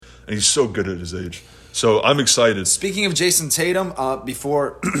and he's so good at his age. So I'm excited. Speaking of Jason Tatum,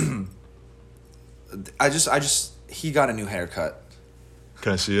 before he got a new haircut.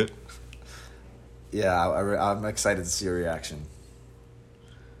 Can I see it? Yeah, I'm excited to see your reaction.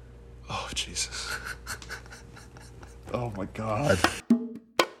 Oh, Jesus. Oh, my God.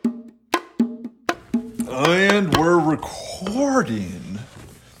 And we're recording.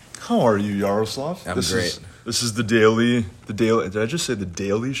 How are you, Yaroslav? I'm great. This is the daily. Did I just say the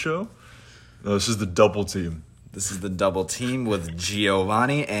Daily Show? No, this is the Double Team. This is the Double Team with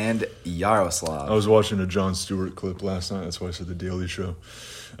Giovanni and Yaroslav. I was watching a Jon Stewart clip last night. That's why I said the Daily Show.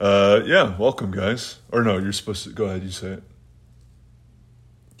 Yeah, welcome, guys. Or no, you're supposed to... Go ahead, you say it.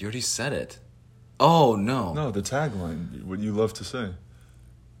 You already said it. Oh, no. No, the tagline. What you love to say.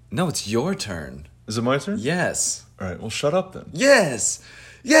 No, it's your turn. Is it my turn? Yes. All right, well, shut up then. Yes.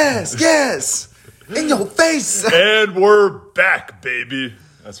 Yes. Yes. In your face. And we're back, baby.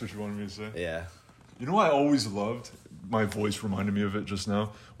 That's what you wanted me to say? Yeah. You know what I always loved? My voice reminded me of it just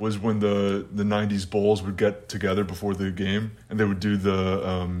now. Was when the 90s Bulls would get together before the game. And they would do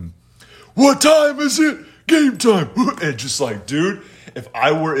the, what time is it? Game time. And just like, dude, if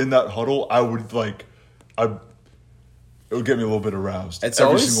I were in that huddle, I would like... It would get me a little bit aroused. It's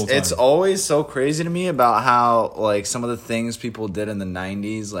single time. always so crazy to me about how like some of the things people did in the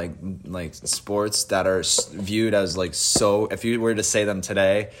 90s, like sports that are viewed as like so. If you were to say them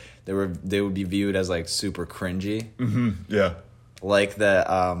today, they would be viewed as like super cringy. Mm-hmm. Yeah. Like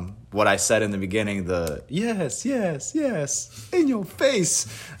the what I said in the beginning, the yes in your face.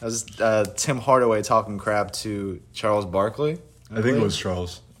 That was Tim Hardaway talking crap to Charles Barkley. I think it was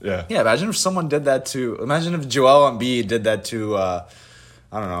Charles. Yeah. Yeah, imagine if someone did that to... Imagine if Joel Embiid did that to, I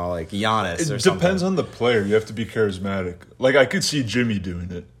don't know, like Giannis or something. It depends on the player. You have to be charismatic. Like, I could see Jimmy doing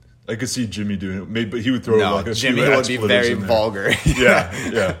it. Maybe, but he would throw like a Jimmy few would be very vulgar.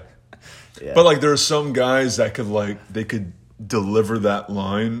 Yeah. But, like, there are some guys that could, like, they could deliver that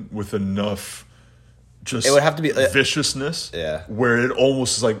line with enough just... It would have to be... viciousness. Yeah. Where it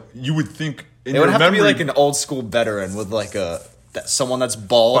almost is like... You would think... It would have to be like an old school veteran with, like, someone that's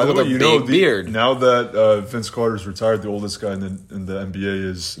bald with a big beard. Now that Vince Carter's retired, the oldest guy in the NBA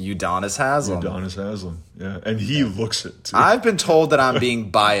is Udonis Haslem. Yeah, and he looks it too. I've been told that I'm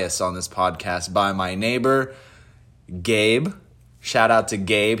being biased on this podcast by my neighbor, Gabe. Shout out to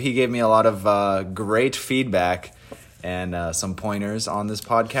Gabe. He gave me a lot of great feedback and some pointers on this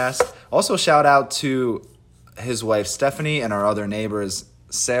podcast. Also, shout out to his wife Stephanie and our other neighbors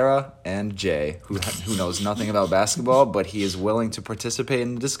Sarah and Jay, who knows nothing about basketball, but he is willing to participate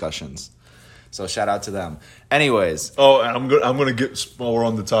in the discussions. So shout out to them. Anyways. Oh, and I'm gonna get while we're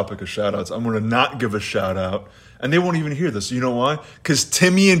on the topic of shout outs, I'm gonna not give a shout out. And they won't even hear this. You know why? Because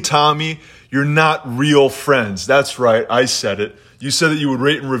Timmy and Tommy, you're not real friends. That's right. I said it. You said that you would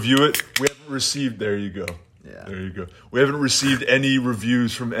rate and review it. We haven't received. There you go. Yeah. There you go. We haven't received any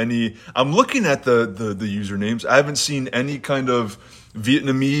reviews from any. I'm looking at the usernames. I haven't seen any kind of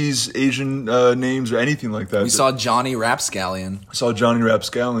Vietnamese, Asian names or anything like that. We saw Johnny Rapscallion.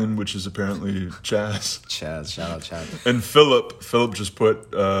 Which is apparently Chaz. Shout out Chaz. And Philip just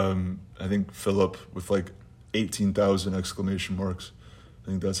put, I think Philip with like 18,000 exclamation marks. I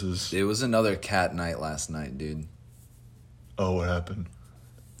think that's his. It was another cat night last night, dude. Oh, what happened?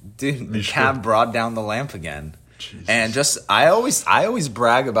 Dude, the cat brought down the lamp again. Jesus. And just, I always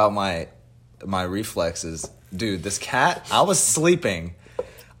brag about my reflexes. Dude, this cat, I was sleeping.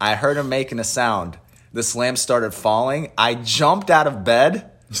 I heard him making a sound. This lamp started falling. I jumped out of bed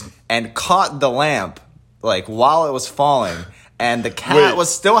and caught the lamp, like, while it was falling. And the cat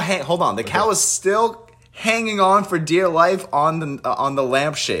was still cat was still hanging on for dear life on the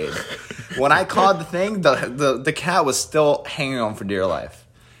lampshade. When I caught the thing, the cat was still hanging on for dear life.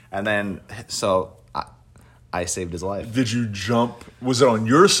 And then, so... I saved his life. Did you jump? Was it on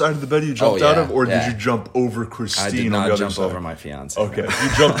your side of the bed you jumped out of, or did you jump over Christine? I did not on the other jump side? over my fiance. Okay, if you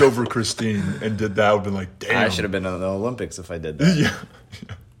jumped over Christine and did that, I would have been like, damn. I should have been in the Olympics if I did that. Yeah.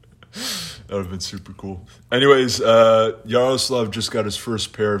 That would have been super cool. Anyways, Yaroslav just got his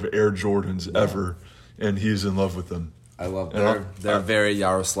first pair of Air Jordans ever, and he's in love with them. I love them. They're very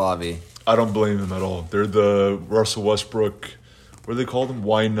Yaroslavy. I don't blame him at all. They're the Russell Westbrook, what do they call them?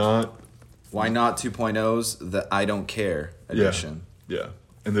 Why not? Why not 2.0's, the I Don't Care edition. Yeah.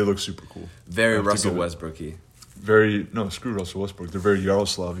 And they look super cool. Very Russell Westbrook-y. Screw Russell Westbrook. They're very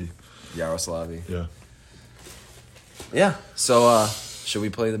Yaroslavy. Yeah. Yeah. So, should we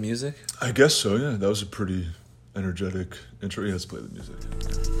play the music? I guess so, yeah. That was a pretty energetic intro. Yeah, let's play the music.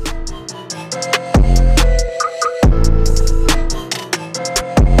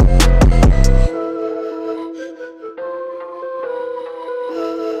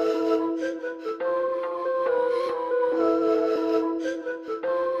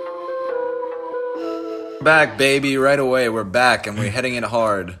 Back, baby, right away. We're back, and we're hitting it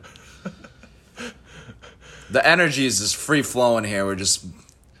hard. The energy is just free flowing here. We're just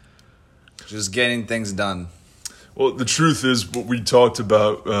getting things done. Well, the truth is what we talked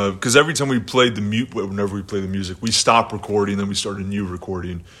about, because every time whenever we play the music, we stop recording, then we start a new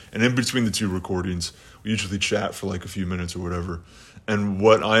recording. And in between the two recordings, we usually chat for like a few minutes or whatever. And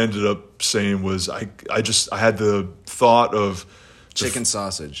what I ended up saying was I had the thought of chicken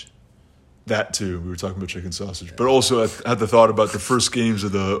sausage. That too. We were talking about chicken sausage. But also I had the thought about the first games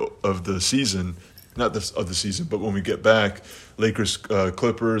of the season. Not of the season, but when we get back, Lakers,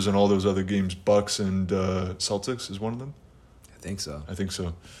 Clippers, and all those other games, Bucks and Celtics is one of them? I think so.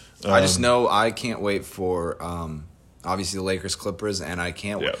 I just know I can't wait for, obviously, the Lakers, Clippers, and I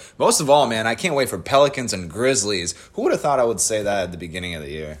can't wait. Yeah. Most of all, man, I can't wait for Pelicans and Grizzlies. Who would have thought I would say that at the beginning of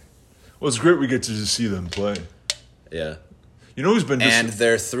the year? Well, it's great we get to just see them play. Yeah. You know who's been... And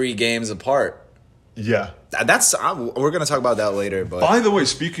they're 3 games apart. Yeah. We're going to talk about that later. But by the way,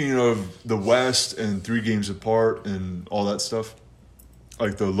 speaking of the West and 3 games apart and all that stuff,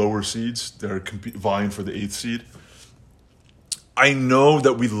 like the lower seeds that are vying for the 8th seed, I know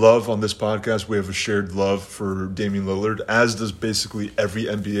that we love on this podcast, we have a shared love for Damian Lillard, as does basically every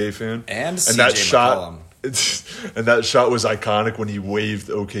NBA fan. And that shot, and that shot was iconic when he waved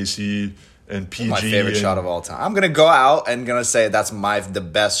OKC and PG. My favorite shot of all time. I'm going to go out and going to say that's the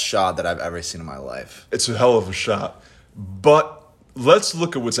best shot that I've ever seen in my life. It's a hell of a shot. But let's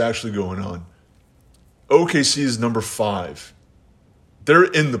look at what's actually going on. OKC is number 5. They're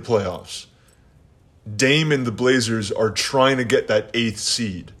in the playoffs. Dame and the Blazers are trying to get that 8th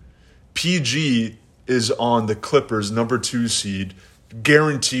seed. PG is on the Clippers, number 2 seed,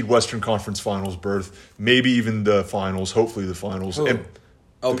 guaranteed Western Conference Finals berth, maybe even the finals, hopefully the finals. Who? And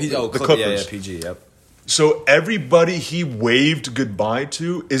the Clippers. Yeah, PG, yep. So everybody he waved goodbye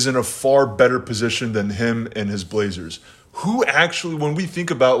to is in a far better position than him and his Blazers. Who actually, when we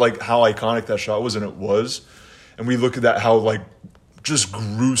think about like how iconic that shot was, and it was, and we look at that, how like just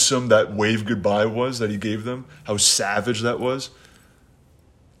gruesome that wave goodbye was that he gave them, how savage that was,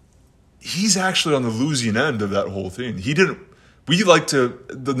 he's actually on the losing end of that whole thing. He didn't, we like to,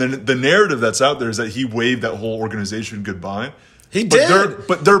 the narrative that's out there is that he waved that whole organization goodbye. He did.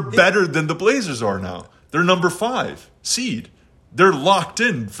 But they're better than the Blazers are now. They're number 5 seed. They're locked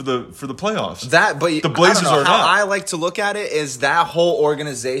in for the playoffs. But the Blazers I don't know, are how not. I like to look at it is that whole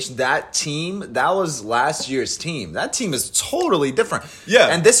organization, that team, that was last year's team. That team is totally different. Yeah.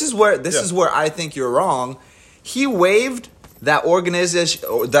 And this is where I think you're wrong. He waved that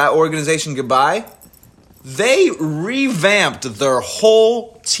organization goodbye. They revamped their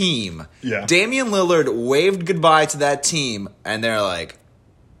whole team. Yeah. Damian Lillard waved goodbye to that team, and they're like,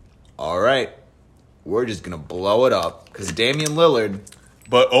 all right, we're just going to blow it up. Because Damian Lillard...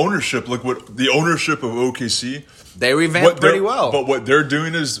 But ownership, look what the ownership of OKC... They revamped pretty well. But what they're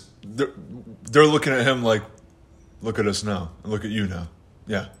doing is they're looking at him like, look at us now. And look at you now.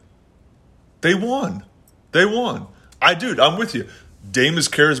 Yeah. They won. I'm with you. Dame is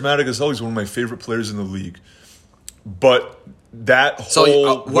charismatic as hell. He's one of my favorite players in the league. But that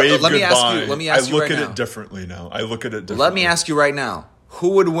whole wave goodbye, I look at it differently now. Let me ask you right now.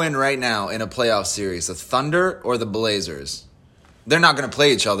 Who would win right now in a playoff series, the Thunder or the Blazers? They're not going to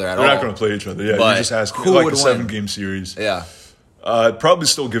play each other at all. They're not going to play each other. Yeah, but you just ask who like would a win? 7-game series. Yeah. I'd probably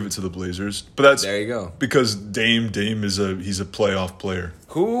still give it to the Blazers, but that's there you go. Because Dame is he's a playoff player.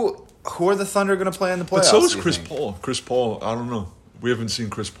 Who are the Thunder going to play in the playoffs? But so is Chris Paul. Chris Paul, I don't know. We haven't seen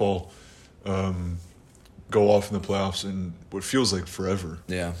Chris Paul go off in the playoffs in what feels like forever.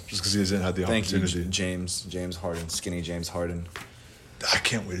 Yeah, just because he hasn't had the opportunity. You, James Harden, skinny James Harden. I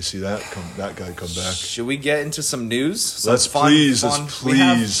can't wait to see that guy come back. Should we get into some news? Let's please.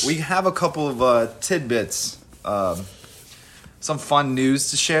 We have a couple of tidbits, some fun news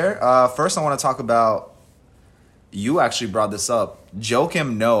to share. First, I want to talk about. You actually brought this up.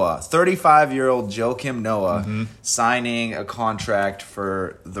 Joakim Noah, 35-year-old Joakim Noah, signing a contract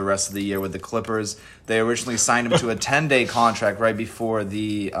for the rest of the year with the Clippers. They originally signed him to a 10-day contract right before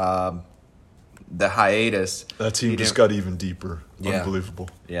the hiatus. That team just got even deeper. Yeah. Unbelievable.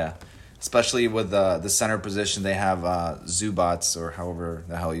 Yeah. Especially with the center position, they have Zubats, or however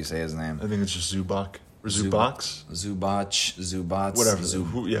the hell you say his name. I think it's just Zubac. Or Zubats? Zubats.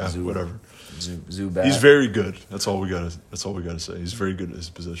 Whatever. Whatever. Zubat. He's very good. That's all we gotta say. He's very good at his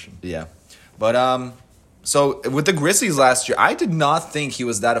position. Yeah. But so with the Grizzlies last year, I did not think he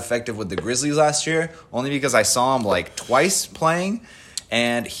was that effective with the Grizzlies last year, only because I saw him like twice playing,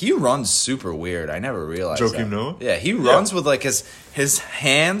 and he runs super weird. I never realized Joakim Noah? Yeah, he runs with like his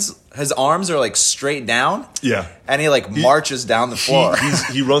hands, his arms are like straight down. Yeah. And he marches down the floor.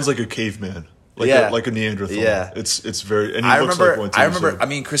 He runs like a caveman. like a Neanderthal. Yeah. It's very. And he I looks remember. like one too, I remember. so- I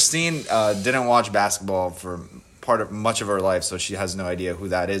mean, Christine didn't watch basketball for much of her life, so she has no idea who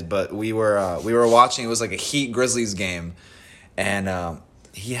that is. But we were watching. It was like a Heat Grizzlies game, and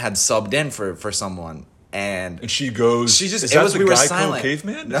he had subbed in for someone, and she goes. She just is that the we were guy silent. called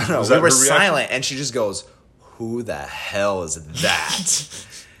Caveman? No, Was we that were her reaction? silent, and she just goes, "Who the hell is that?"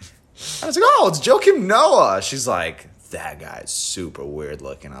 I was like, "Oh, it's Joakim Noah." She's like, "That guy's super weird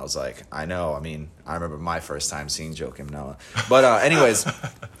looking." I was like, "I know. I mean, I remember my first time seeing Joakim Noah." But anyways,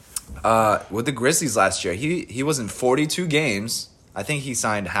 with the Grizzlies last year, he was in 42 games. I think he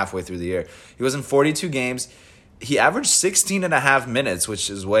signed halfway through the year. He was in 42 games. He averaged 16 and a half minutes, which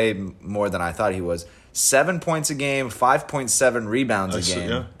is way more than I thought he was. 7 points a game, 5.7 rebounds a game,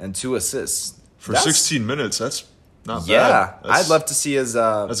 yeah. and 2 assists. For 16 minutes, that's not Yeah, bad. I'd love to see his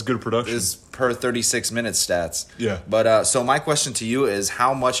That's good production. his per 36 minute stats. Yeah. But so my question to you is,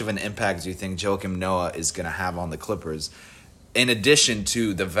 how much of an impact do you think Joakim Noah is going to have on the Clippers, in addition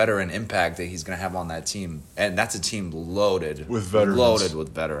to the veteran impact that he's going to have on that team? And that's a team loaded With veterans. Loaded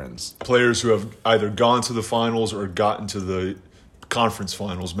with veterans. Players who have either gone to the finals or gotten to the conference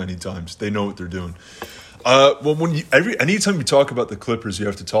finals many times. They know what they're doing. Well, anytime you talk about the Clippers, you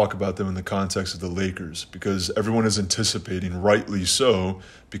have to talk about them in the context of the Lakers, because everyone is anticipating, rightly so,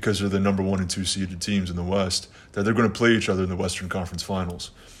 because they're the number 1 and 2 seeded teams in the West, that they're going to play each other in the Western Conference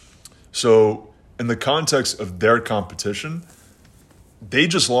Finals. So, in the context of their competition, they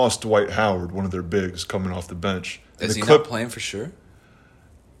just lost Dwight Howard, one of their bigs, coming off the bench. Is he not playing for sure?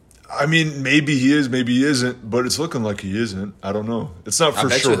 I mean, maybe he is, maybe he isn't, but it's looking like he isn't. I don't know. It's not for I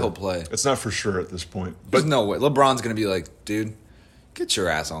bet sure. you he'll play. It's not for sure at this point. There's But no way. LeBron's going to be like, dude, get your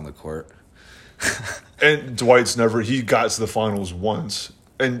ass on the court. and Dwight's he got to the finals once.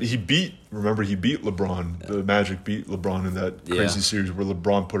 And he beat LeBron. The Magic beat LeBron in that crazy series where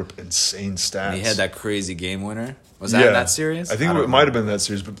LeBron put up insane stats. And he had that crazy game winner. Was that in that series? I think it might have been that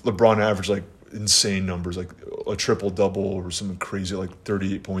series, but LeBron averaged like insane numbers, like a triple-double or something crazy, like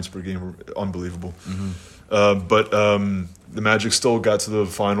 38 points per game. Unbelievable. Mm-hmm. But the Magic still got to the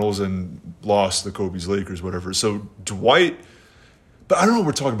finals and lost the Kobe's Lakers, whatever. So Dwight, but I don't know.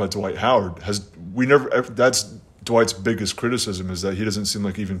 We're talking about Dwight Howard. That's Dwight's biggest criticism, is that he doesn't seem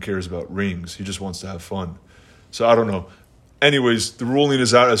like he even cares about rings. He just wants to have fun. So I don't know. Anyways, the ruling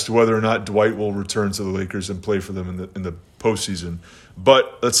is out as to whether or not Dwight will return to the Lakers and play for them in the postseason.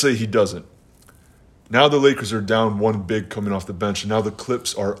 But let's say he doesn't. Now the Lakers are down 1 big coming off the bench, and now the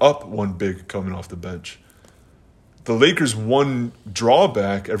Clips are up 1 big coming off the bench. The Lakers' one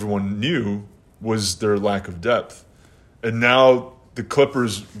drawback everyone knew was their lack of depth. And now the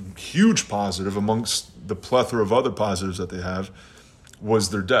Clippers' huge positive amongst the plethora of other positives that they have was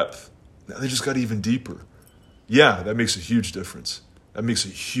their depth. Now they just got even deeper. Yeah, that makes a huge difference.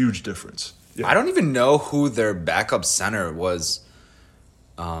 Yeah. I don't even know who their backup center was.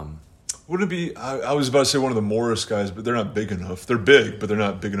 Wouldn't it be, I was about to say one of the Morris guys, but they're not big enough. They're big, but they're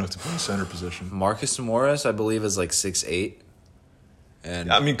not big enough to play center position. Marcus Morris, I believe, is like 6'8".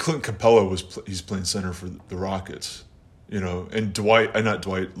 And I mean, Clint Capella he's playing center for the Rockets, and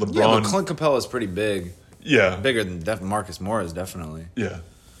LeBron. yeah, but Clint Capella is pretty big. Yeah, Bigger than Marcus Morris, definitely. yeah.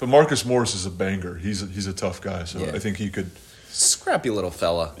 But Marcus Morris is a banger. He's a tough guy, so Yeah. I think he could. Scrappy little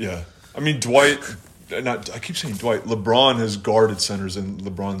fella. Yeah, I mean Dwight. I keep saying Dwight. LeBron has guarded centers, and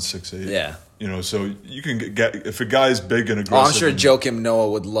LeBron's 6'8". Yeah. So you can get if a guy's big and aggressive. Oh, I'm sure Joakim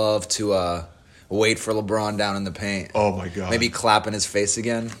Noah would love to wait for LeBron down in the paint. Oh my god. Maybe clap in his face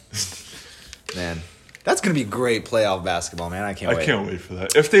again. Man, that's gonna be great playoff basketball, man. I can't wait. I can't wait for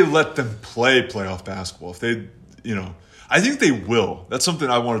that. If they let them play playoff basketball, if they, I think they will. That's something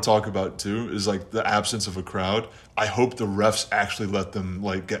I want to talk about too, is like the absence of a crowd. I hope the refs actually let them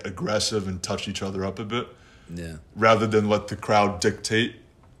like get aggressive and touch each other up a bit. Yeah. Rather than let the crowd dictate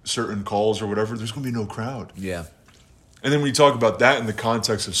certain calls or whatever. There's going to be no crowd. Yeah. And then when you talk about that in the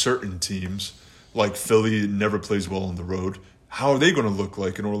context of certain teams, like Philly never plays well on the road, how are they going to look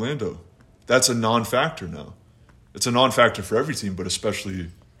like in Orlando? That's a non-factor now. It's a non-factor for every team, but especially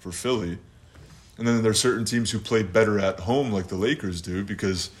for Philly. And then there's certain teams who play better at home like the Lakers do,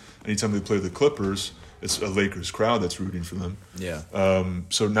 because anytime they play the Clippers, it's a Lakers crowd that's rooting for them. Yeah.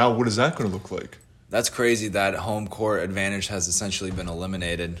 So now what is that going to look like? That's crazy that home court advantage has essentially been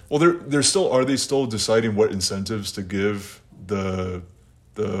eliminated. Well, are they still deciding what incentives to give the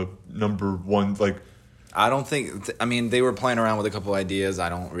number one, like, I don't think. I mean, they were playing around with a couple ideas. I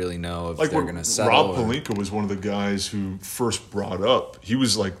don't really know if like they're going to settle. Rob Pelinka was one of the guys who first brought up. He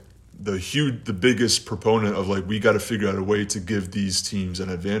was like the biggest proponent of like we got to figure out a way to give these teams an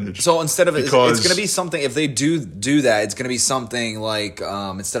advantage. So instead of it's going to be something, if they do that, it's going to be something like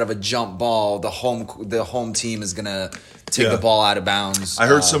instead of a jump ball, the home team is going to take the ball out of bounds. I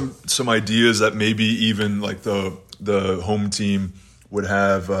heard some ideas that maybe even like the home team would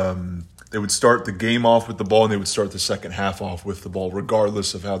have they would start the game off with the ball and they would start the second half off with the ball,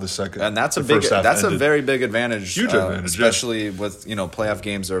 regardless of how the second and that's ended. A very big advantage, huge advantage, especially with playoff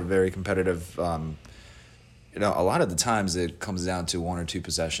games are very competitive. A lot of the times it comes down to one or two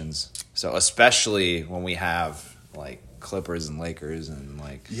possessions. So especially when we have like Clippers and Lakers and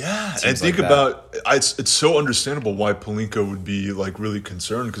like and think about it's so understandable why Pelinka would be like really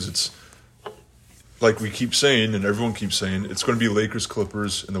concerned because it's. Like we keep saying, and everyone keeps saying, it's going to be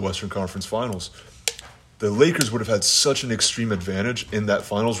Lakers-Clippers in the Western Conference Finals. The Lakers would have had such an extreme advantage in that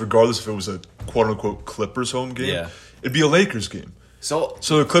finals, regardless if it was a quote-unquote Clippers home game. Yeah. It'd be a Lakers game. So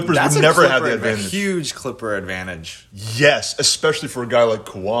the Clippers would never have the advantage. A huge Clipper advantage. Yes, especially for a guy like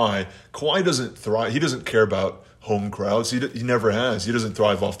Kawhi. Kawhi doesn't thrive. He doesn't care about home crowds. He never has. He doesn't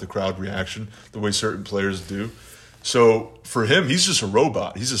thrive off the crowd reaction the way certain players do. So for him, he's just a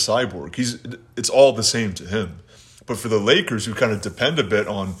robot. He's a cyborg. It's all the same to him. But for the Lakers, who kind of depend a bit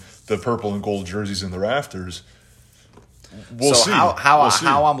on the purple and gold jerseys in the rafters, we'll see.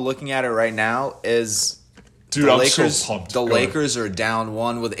 How I'm looking at it right now is, dude, I'm so pumped. The Lakers are down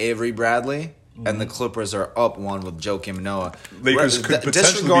 1 with Avery Bradley, and the Clippers are up 1 with Joakim Noah. Lakers could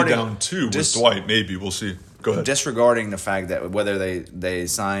potentially be down 2 with Dwight. Maybe we'll see. Go ahead. Disregarding the fact that whether they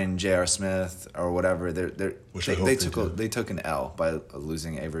sign J.R. Smith or whatever, they took an L by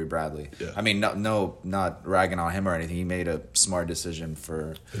losing Avery Bradley. Yeah. I mean, not ragging on him or anything. He made a smart decision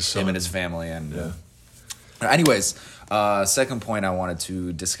for him and his family. And anyways, second point I wanted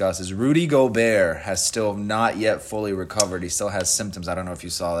to discuss is Rudy Gobert has still not yet fully recovered. He still has symptoms. I don't know if you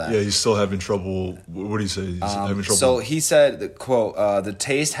saw that. Yeah, he's still having trouble. What do you say? He's having trouble. So he said, quote, the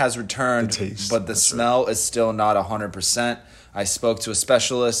taste has returned, but the smell is still not 100%. I spoke to a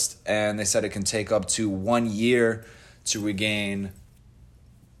specialist, and they said it can take up to 1 year to regain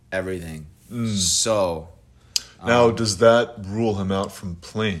everything. So now, does that rule him out from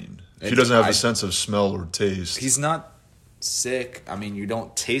playing? If he doesn't have a sense of smell or taste. He's not sick. I mean, you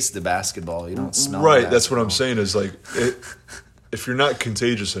don't taste the basketball. You don't smell right, that's what I'm saying is like, if you're not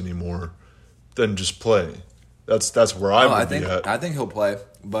contagious anymore, then just play. That's where I would be at. I think he'll play.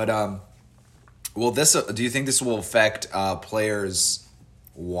 But do you think this will affect players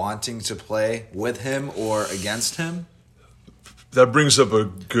wanting to play with him or against him? That brings up a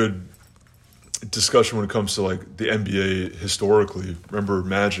good discussion when it comes to like the NBA historically. Remember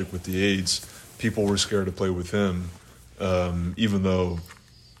Magic with the AIDS? People were scared to play with him, even though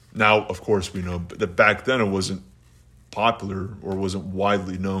now, of course, we know that back then it wasn't popular or wasn't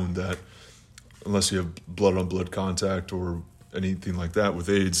widely known that unless you have blood-on-blood contact or anything like that with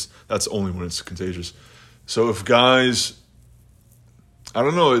AIDS, that's only when it's contagious. So if guys, I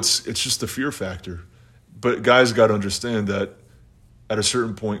don't know, it's just the fear factor. But guys got to understand that at a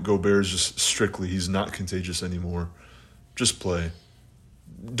certain point, Gobert is just strictly, he's not contagious anymore. Just play.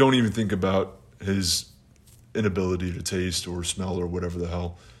 Don't even think about his inability to taste or smell or whatever the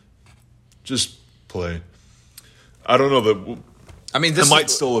hell. Just play. I don't know that. I mean, this might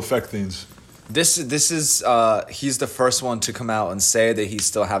still affect things. This is he's the first one to come out and say that he's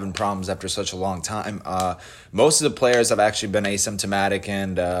still having problems after such a long time. Most of the players have actually been asymptomatic,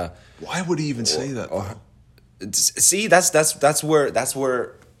 and why would he even say that? See, that's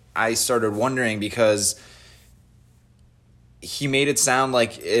where I started wondering, because he made it sound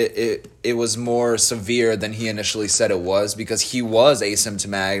like it was more severe than he initially said it was, because he was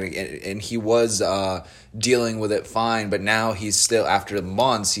asymptomatic and he was dealing with it fine, but now he's still, after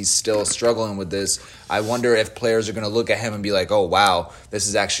months, he's still struggling with this. I wonder if players are going to look at him and be like, oh, wow, this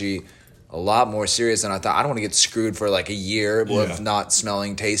is actually a lot more serious than I thought. I don't want to get screwed for like a year with not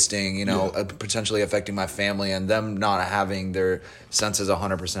smelling, tasting, potentially affecting my family and them not having their senses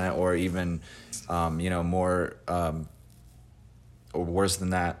 100% or even, more or worse than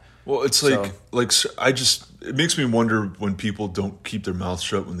that. Well, it's it makes me wonder when people don't keep their mouths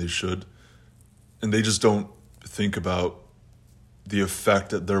shut when they should, and they just don't think about the effect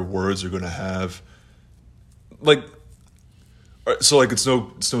that their words are going to have. It's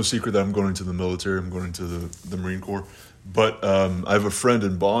no secret that I'm going into the military. I'm going into the Marine Corps. But I have a friend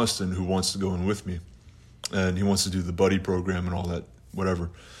in Boston who wants to go in with me. And he wants to do the buddy program and all that,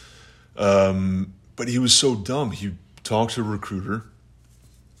 whatever. But he was so dumb. He talked to a recruiter.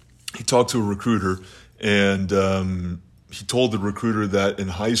 And he told the recruiter that in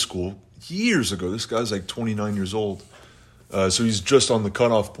high school, years ago, this guy's like 29 years old, So he's just on the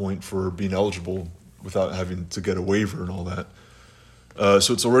cutoff point for being eligible without having to get a waiver and all that.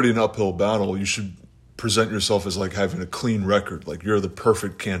 So it's already an uphill battle. You should present yourself as like having a clean record, like you're the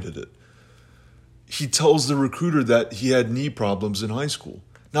perfect candidate. He tells the recruiter that he had knee problems in high school.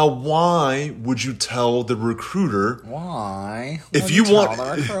 Now, why would you tell the recruiter? Why? If you want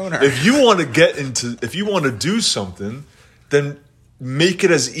to do something, then make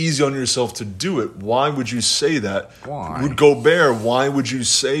it as easy on yourself to do it. Why would you say that? Why? Would Gobert, why would you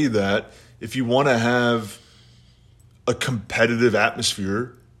say that if you want to have a competitive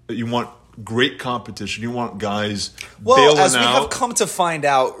atmosphere, that you want great competition, you want guys bailing as we out? have come to find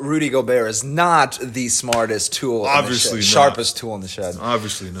out, Rudy Gobert is not the smartest tool Obviously in the not. shed. Sharpest tool in the shed.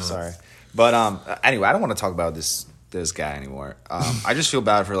 Obviously not. Sorry. But anyway, I don't want to talk about this guy anymore. I just feel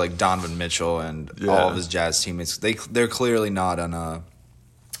bad for like Donovan Mitchell and all of his Jazz teammates. They're clearly not on a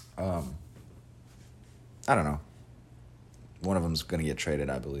I don't know. One of them's going to get traded,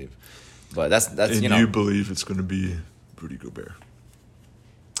 I believe. But that's and you believe it's going to be Rudy Gobert.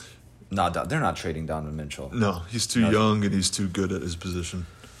 No, they're not trading Donovan Mitchell. No, he's too young and he's too good at his position.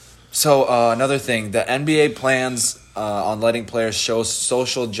 So another thing, the NBA plans on letting players show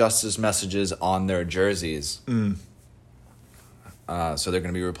social justice messages on their jerseys. So they're going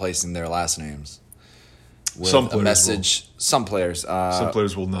to be replacing their last names with Some players a message. Will. Some players. Some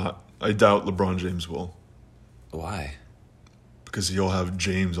players will not. I doubt LeBron James will. Why? Because he'll have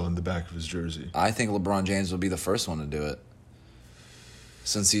James on the back of his jersey. I think LeBron James will be the first one to do it.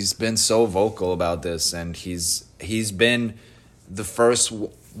 Since he's been so vocal about this, and he's been the first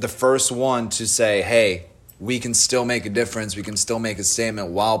one to say, "Hey, we can still make a difference. We can still make a statement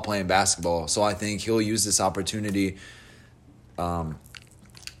while playing basketball." So I think he'll use this opportunity to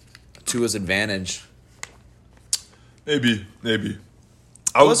his advantage. Maybe.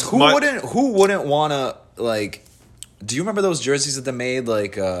 Who wouldn't want to like? Do you remember those jerseys that they made?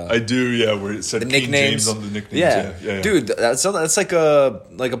 Like I do, yeah. Where it said the King nicknames. James on the nicknames. Yeah. Dude, that's like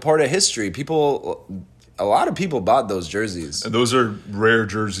a part of history. A lot of people bought those jerseys. And those are rare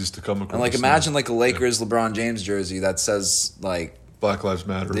jerseys to come across. And like imagine like a Lakers LeBron James jersey that says like Black Lives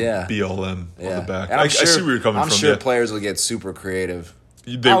Matter, BLM on the back. And I see where you're coming from. I'm sure players will get super creative.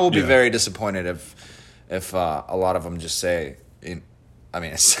 I will be very disappointed if a lot of them just say. I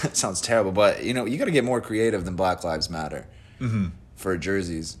mean, it sounds terrible, but you got to get more creative than Black Lives Matter for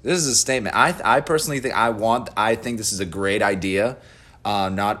jerseys. This is a statement. I personally think I think this is a great idea,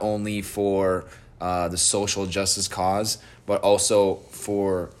 not only for the social justice cause, but also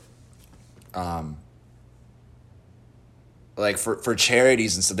for for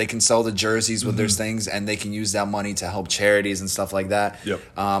charities and stuff. They can sell the jerseys with their things, and they can use that money to help charities and stuff like that. Yep.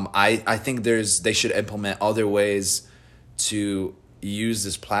 I think they should implement other ways to use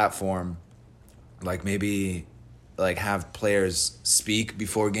this platform, like maybe like have players speak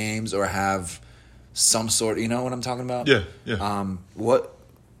before games or have some sort, you know what I'm talking about? Yeah.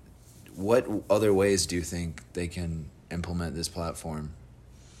 What other ways do you think they can implement this platform?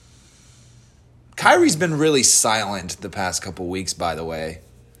 Kyrie's been really silent the past couple weeks, by the way.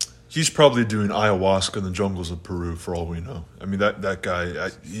 He's probably doing ayahuasca in the jungles of Peru for all we know. I mean, that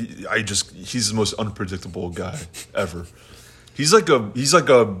guy, he's the most unpredictable guy ever. He's like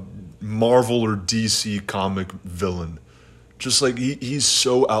a Marvel or DC comic villain. Just like he's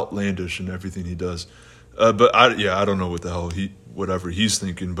so outlandish in everything he does. But I don't know what the hell whatever he's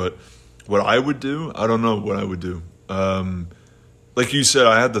thinking. But what I would do, I don't know what I would do. Like you said,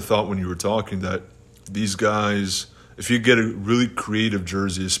 I had the thought when you were talking that these guys, if you get a really creative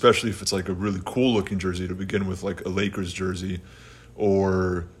jersey, especially if it's like a really cool looking jersey to begin with, like a Lakers jersey,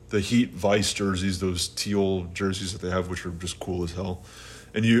 or the Heat Vice jerseys, those teal jerseys that they have, which are just cool as hell.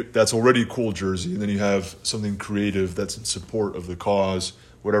 And that's already a cool jersey. And then you have something creative that's in support of the cause,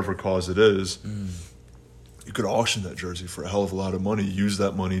 whatever cause it is. You could auction that jersey for a hell of a lot of money. Use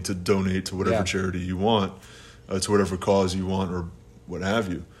that money to donate to whatever charity you want, to whatever cause you want, or what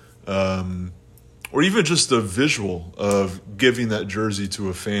have you. Or even just the visual of giving that jersey to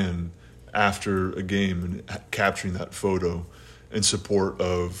a fan after a game and capturing that photo in support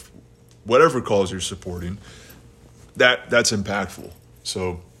of whatever cause you're supporting. That's impactful.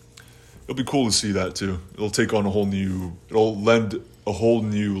 So it'll be cool to see that too. It'll lend a whole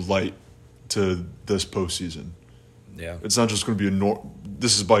new light to this postseason. Yeah. It's not just going to be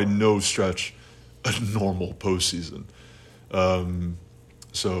this is by no stretch a normal postseason.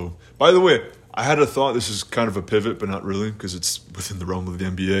 So, by the way, I had a thought, this is kind of a pivot, but not really, because it's within the realm of the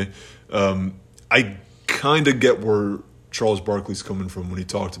NBA. I kind of get where Charles Barkley's coming from when he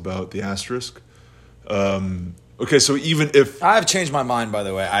talked about the asterisk. Okay, so even if I've changed my mind, by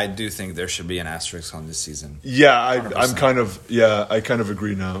the way. I do think there should be an asterisk on this season. I kind of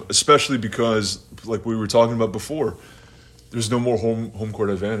agree now, especially because like we were talking about before, there's no more home court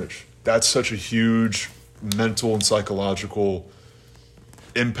advantage. That's such a huge mental and psychological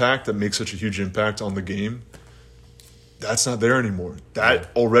impact that makes such a huge impact on the game. That's not there anymore. That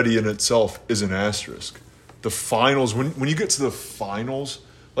already in itself is an asterisk. The finals, when you get to the finals,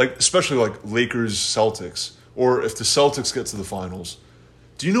 like especially like Lakers Celtics, or if the Celtics get to the finals,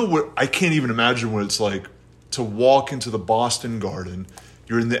 do you know what? I can't even imagine what it's like to walk into the Boston Garden.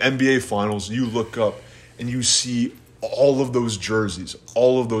 You're in the NBA finals. You look up and you see all of those jerseys,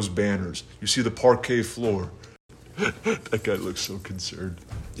 all of those banners. You see the parquet floor. That guy looks so concerned.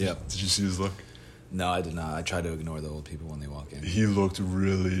 Yeah. Did you see his look? No, I did not. I try to ignore the old people when they walk in. He looked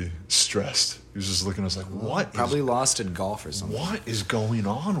really stressed. He was just looking at us like, what? Probably lost in golf or something. What is going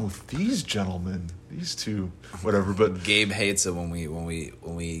on with these gentlemen? These two, whatever. But Gabe hates it when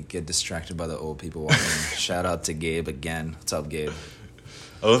we get distracted by the old people walking in. Shout out to Gabe again. What's up, Gabe?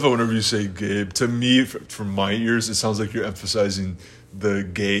 I love how whenever you say Gabe, to me, from my ears, it sounds like you're emphasizing the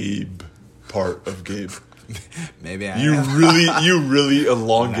Gabe part of Gabe. Maybe I You am. you really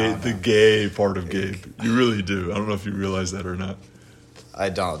elongate No. the gay part of Gabe. You really do. I don't know if you realize that or not. I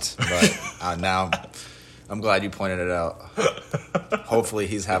don't, but now I'm glad you pointed it out. Hopefully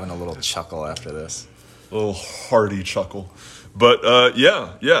he's having a little chuckle after this. A little hearty chuckle. But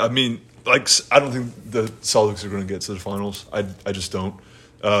yeah. I mean, like, I don't think the Celtics are going to get to the finals. I just don't.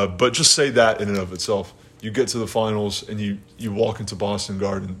 But just say that in and of itself. You get to the finals and you walk into Boston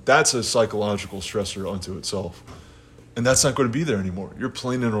Garden. That's a psychological stressor unto itself. And that's not going to be there anymore. You're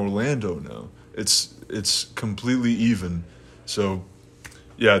playing in Orlando now. It's completely even. So,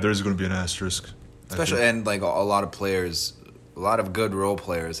 yeah, there's going to be an asterisk. Especially, and like a lot of players, a lot of good role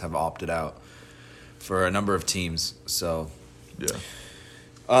players have opted out for a number of teams. So, yeah.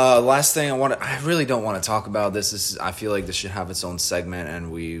 last thing I really don't want to talk about this. I feel like this should have its own segment,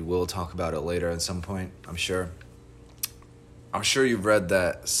 and we will talk about it later at some point, I'm sure. I'm sure you've read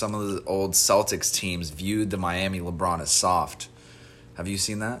that some of the old Celtics teams viewed the Miami LeBron as soft. Have you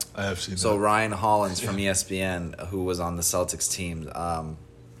seen that? I have seen that. So Ryan Hollins from ESPN, who was on the Celtics team,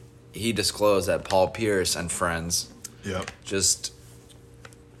 he disclosed that Paul Pierce and friends just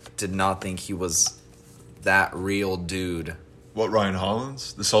did not think he was that real dude. What, Ryan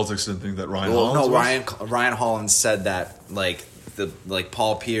Hollins? The Celtics didn't think that Ryan Hollins was? No, Ryan Hollins said that like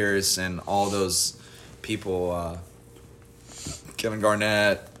Paul Pierce and all those people, Kevin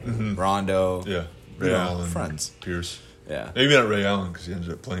Garnett, Rondo, Ray Allen, friends, Pierce. Yeah, maybe not Ray Allen because he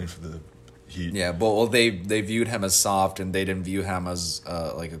ended up playing for the Heat. Yeah, but they viewed him as soft, and they didn't view him as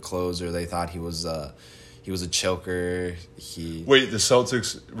like a closer. They thought he was a choker. Wait, the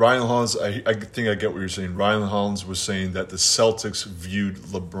Celtics, Ryan Hollins, I think I get what you're saying. Ryan Hollins was saying that the Celtics viewed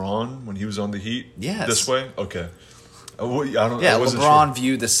LeBron when he was on the Heat this way? Okay. I wasn't LeBron sure.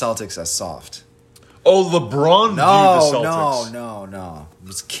 viewed the Celtics as soft. Oh, LeBron viewed the Celtics. No. I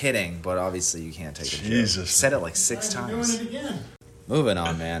was kidding, but obviously you can't take it. Jesus. Said it like 6 times. Doing it again. Moving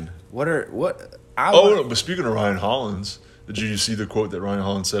on, man. But speaking of Ryan Hollins, did you see the quote that Ryan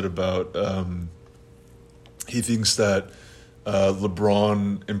Hollins said about he thinks that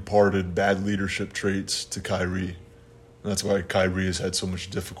LeBron imparted bad leadership traits to Kyrie. And that's why Kyrie has had so much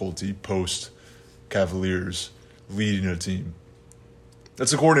difficulty post-Cavaliers leading a team.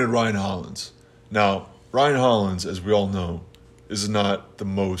 That's according to Ryan Hollins. Now, Ryan Hollins, as we all know, is not the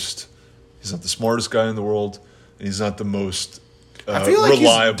smartest guy in the world, and he's not the most I feel like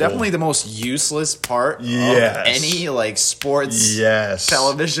reliable. He's definitely the most useless part of any sports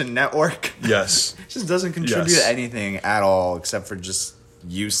television network. Yes. Just doesn't contribute to anything at all except for just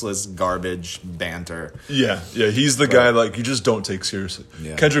useless garbage banter. Yeah. He's the guy you just don't take seriously.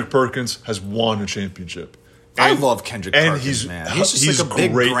 Yeah. Kendrick Perkins has won a championship. I love Kendrick Perkins, man. He's just like a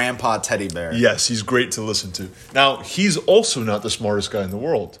big grandpa teddy bear. Yes, he's great to listen to. Now, he's also not the smartest guy in the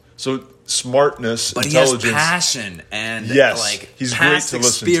world. So smartness, but intelligence, he has passion and he's past great to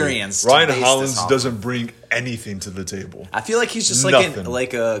experience. Listen to. Ryan Hollins doesn't bring anything to the table. I feel like he's just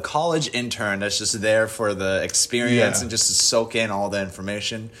like a college intern that's just there for the experience and just to soak in all the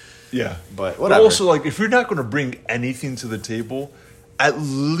information. Yeah, but whatever. But also, if you're not going to bring anything to the table, at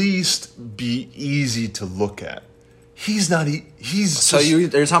least be easy to look at. He's not.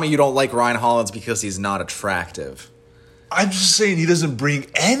 You're telling me you don't like Ryan Hollins because he's not attractive. I'm just saying he doesn't bring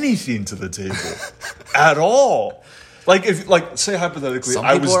anything to the table at all. Say hypothetically, some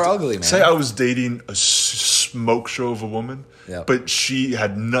people are ugly, man. Say I was dating a smoke show of a woman, but she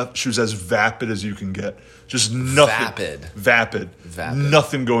had she was as vapid as you can get, just nothing. Vapid.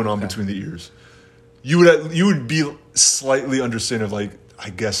 Nothing going on between the ears. you would be slightly understanding of like, I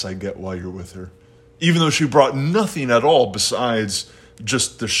guess I get why you're with her. Even though she brought nothing at all besides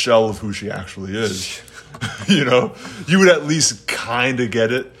just the shell of who she actually is. You know? You would at least kind of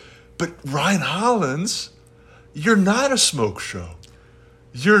get it. But Ryan Hollins, you're not a smoke show.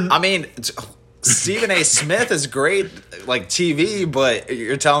 I mean, Stephen A. Smith is great, like TV, but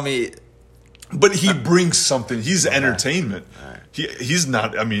you're telling me... But he brings something. He's entertainment. Right. He's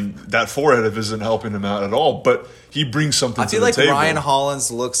not, I mean, that forehead of his isn't helping him out at all, but he brings something to the table. I feel like Ryan Hollins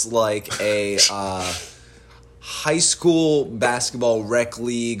looks like a high school basketball rec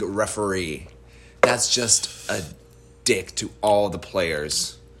league referee. That's just a dick to all the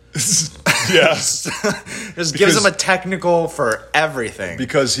players. Yes. Just gives him a technical for everything.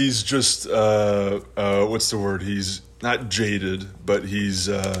 Because he's just, what's the word? He's not jaded, but he's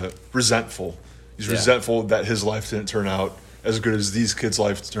resentful. He's resentful that his life didn't turn out as good as these kids'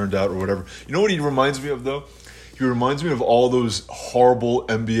 lives turned out or whatever. You know what he reminds me of, though? He reminds me of all those horrible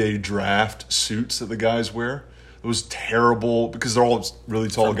NBA draft suits that the guys wear. Those terrible, because they're all really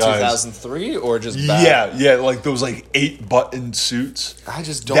tall From guys. 2003 or just bad? Yeah, like those like 8-button suits. I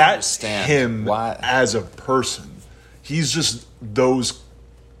just don't understand. Him as a person. He's just those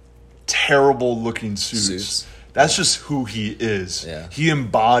terrible looking suits. That's just who he is. Yeah. He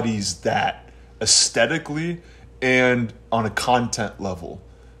embodies that aesthetically and on a content level.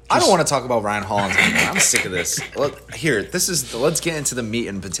 I don't want to talk about Ryan Hollins anymore. I'm sick of this. Let's get into the meat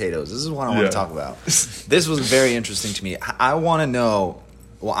and potatoes. This is what I want to talk about. This was very interesting to me. I want to know,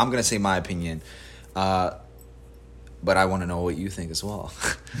 well, I'm going to say my opinion, but I want to know what you think as well.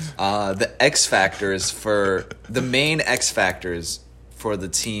 The main X factors for the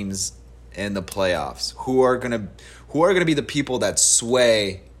teams in the playoffs. Who are going to be the people that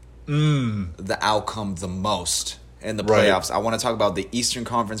sway the outcome the most in the playoffs? Right. I want to talk about the Eastern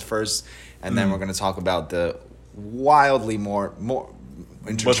Conference first, and then we're going to talk about the wildly more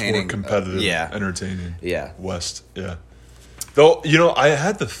entertaining, much more competitive, entertaining, West. Yeah. Though, you know, I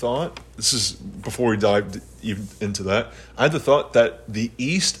had the thought. This is before we dive even into that. I had the thought that the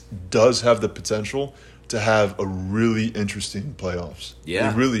East does have the potential to have a really interesting playoffs.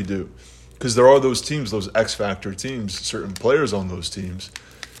 Yeah, they really do, because there are those teams, those X Factor teams, certain players on those teams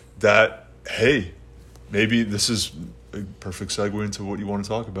that, hey, maybe this is a perfect segue into what you want to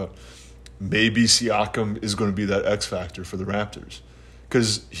talk about. Maybe Siakam is going to be that X factor for the Raptors,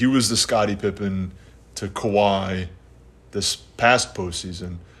 because he was the Scottie Pippen to Kawhi this past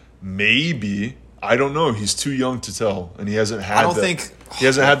postseason. Maybe, I don't know. He's too young to tell, and he hasn't had. He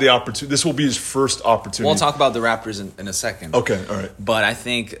hasn't had the opportunity. This will be his first opportunity. We'll talk about the Raptors in a second. Okay, all right. But I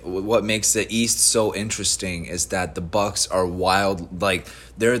think what makes the East so interesting is that the Bucks are wild. Like,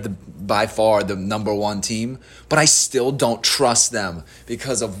 they're by far the number one team, but I still don't trust them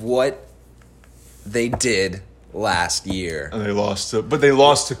because of what they did last year. And they lost to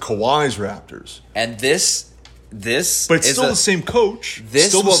Kawhi's Raptors. And this, but it's still the same coach.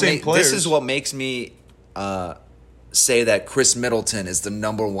 Still the same players. This is what makes me say that Chris Middleton is the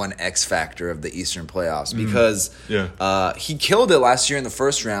number one X factor of the Eastern playoffs, because he killed it last year in the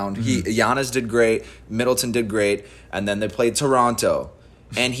first round. Giannis did great, Middleton did great, and then they played Toronto,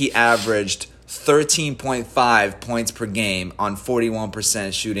 and he averaged 13.5 points per game on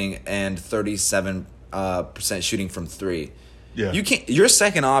 41% shooting and 37% shooting from three. Yeah, your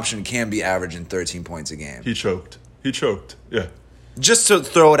second option can't be averaging 13 points a game. He choked. Yeah. Just to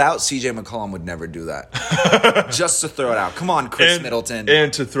throw it out, CJ McCollum would never do that. Just to throw it out. Come on, Chris Middleton.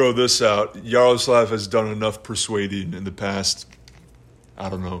 And to throw this out, Yaroslav has done enough persuading in the past, I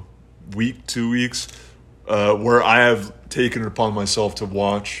don't know, week, 2 weeks, where I have taken it upon myself to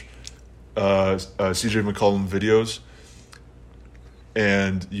watch CJ McCollum videos.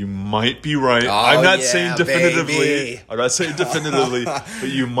 And you might be right. I'm not saying definitively. I'm not saying definitively, but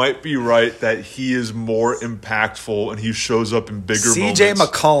you might be right that he is more impactful and he shows up in bigger moments. CJ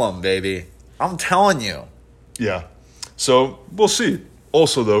McCollum, baby. I'm telling you. Yeah. So we'll see.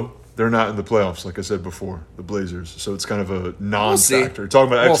 Also, though, they're not in the playoffs, like I said before, the Blazers. So it's kind of a non-factor.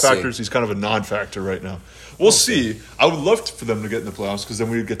 Talking about X factors, he's kind of a non-factor right now. We'll see. I would love for them to get in the playoffs, because then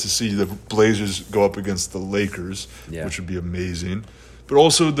we would get to see the Blazers go up against the Lakers, which would be amazing. But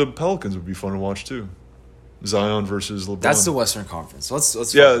also the Pelicans would be fun to watch too. Zion versus LeBron. That's the Western Conference. Let's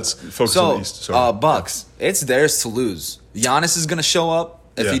focus on the East. Sorry. Bucks. It's theirs to lose. Giannis is going to show up.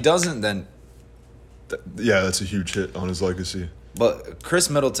 If he doesn't, then that's a huge hit on his legacy. But Chris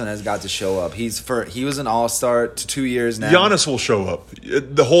Middleton has got to show up. He was an All-Star 2 years now. Giannis will show up.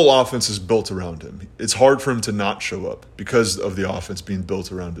 The whole offense is built around him. It's hard for him to not show up because of the offense being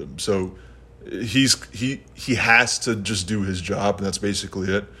built around him. So he has to just do his job, and that's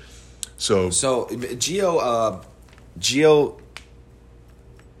basically it. So Gio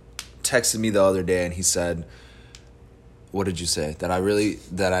texted me the other day and he said, "What did you say? That I really."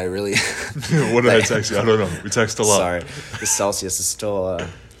 what did I text you? I don't know. We text a lot. Sorry, the Celsius is still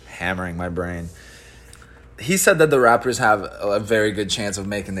hammering my brain. He said that the Raptors have a very good chance of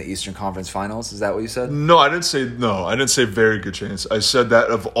making the Eastern Conference Finals. Is that what you said? No, I didn't say no. I didn't say very good chance. I said that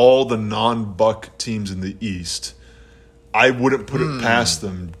of all the non-Buck teams in the East, I wouldn't put it past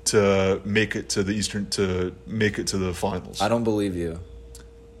them to make it to the finals. I don't believe you.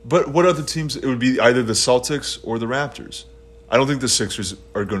 But what other teams? It would be either the Celtics or the Raptors. I don't think the Sixers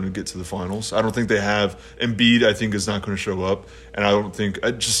are going to get to the finals. I don't think they have. Embiid, I think, is not going to show up, and I don't take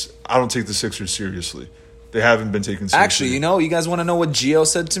the Sixers seriously. They haven't been taken seriously. Actually, you guys want to know what Gio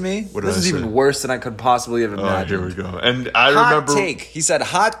said to me? What did this I is say? even worse than I could possibly have imagined. Here we go. And I remember hot take. He said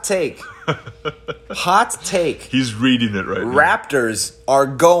hot take. Hot take. He's reading it right now. Raptors are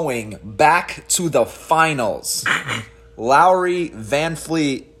going back to the finals. Lowry, Van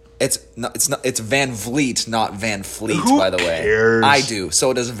Fleet. It's Van Vliet, not Van Fleet, Who by the way. cares? I do.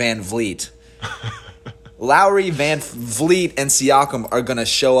 So does Van Vliet. Lowry, Van Vliet, and Siakam are going to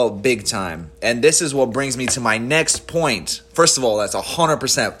show up big time. And this is what brings me to my next point. First of all, that's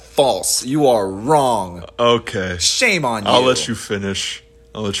 100% false. You are wrong. Okay. Shame on you. I'll let you finish.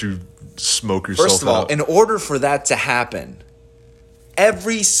 I'll let you smoke yourself out. First of all, in order for that to happen,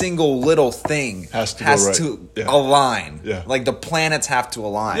 every single little thing has to align. Yeah. Like the planets have to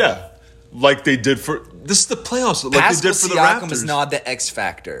align. Yeah. Like they did for – this is the playoffs. Like Pascal they did for the Siakam Raptors. is not the X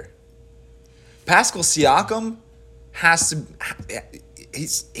factor. Pascal Siakam has to –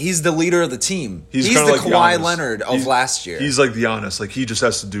 he's the leader of the team. He's the like Kawhi Giannis. Leonard of last year. He's like Giannis. Like he just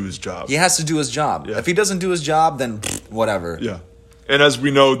has to do his job. He has to do his job. Yeah. If he doesn't do his job, then whatever. Yeah. And as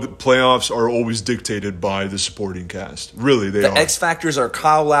we know, the playoffs are always dictated by the supporting cast. Really, they are. The X factors are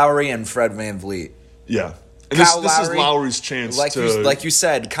Kyle Lowry and Fred VanVleet. Yeah. And this is Lowry's chance like you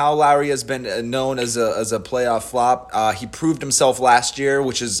said, Kyle Lowry has been known as a playoff flop. He proved himself last year,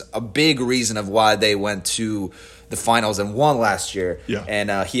 which is a big reason of why they went to the finals and won last year. Yeah.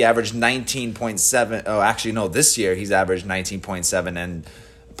 And he averaged 19.7. Oh, actually, no, this year he's averaged 19.7 and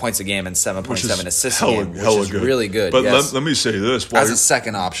points a game and 7.7 assists a game, which is good. really good. But yes. let me say this. As a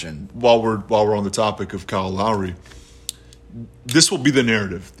second option. While we're on the topic of Kyle Lowry, this will be the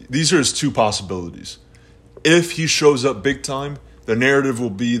narrative. These are his two possibilities. If he shows up big time, the narrative will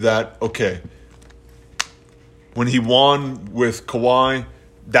be that, okay, when he won with Kawhi,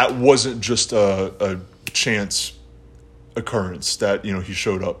 that wasn't just a chance occurrence that, he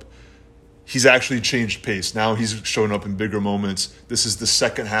showed up. He's actually changed pace. Now he's showing up in bigger moments. This is the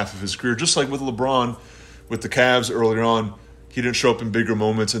second half of his career. Just like with LeBron, with the Cavs earlier on, he didn't show up in bigger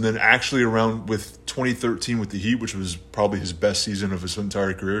moments. And then actually around with 2013 with the Heat, which was probably his best season of his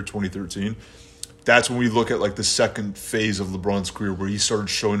entire career, 2013, that's when we look at like the second phase of LeBron's career where he started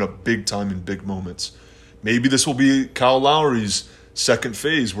showing up big time in big moments. Maybe this will be Kyle Lowry's second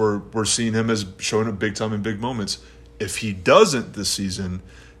phase where we're seeing him as showing up big time in big moments. If he doesn't this season,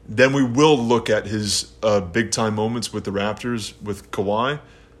 then we will look at his big time moments with the Raptors, with Kawhi,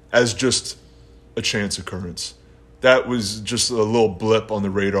 as just a chance occurrence. That was just a little blip on the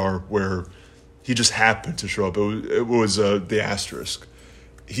radar where he just happened to show up. It was the asterisk.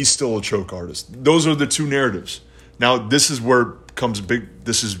 He's still a choke artist. Those are the two narratives. Now, this is where it comes big.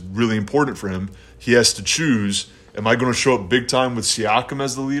 This is really important for him. He has to choose, am I going to show up big time with Siakam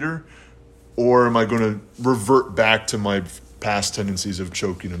as the leader, or am I going to revert back to my past tendencies of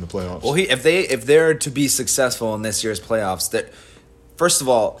choking in the playoffs? Well, if they're to be successful in this year's playoffs, that first of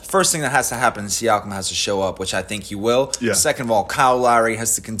all, first thing that has to happen, Siakam has to show up, which I think he will. Yeah. Second of all, Kyle Lowry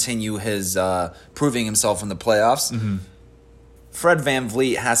has to continue his proving himself in the playoffs. Mm-hmm. Fred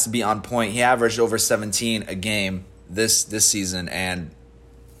VanVleet has to be on point. He averaged over 17 a game this season, and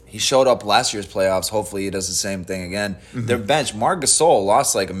he showed up last year's playoffs. Hopefully he does the same thing again. Mm-hmm. Their bench, Marc Gasol,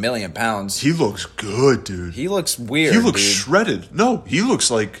 lost like 1 million pounds. He looks good, dude. He looks weird, He looks dude. shredded. No, he looks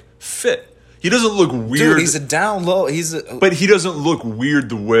like fit. He doesn't look weird. Dude, he's a down low. But he doesn't look weird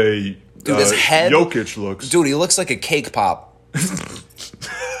the way his head, Jokic looks. Dude, he looks like a cake pop.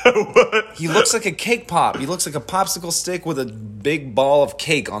 What? He looks like a cake pop. He looks like a popsicle stick with a big ball of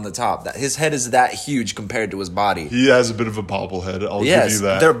cake on the top. His head is that huge compared to his body. He has a bit of a bobblehead. I'll give you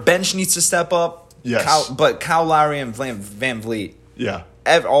that. Their bench needs to step up. Yes. But Kyle Lowry and Van Vliet, Yeah.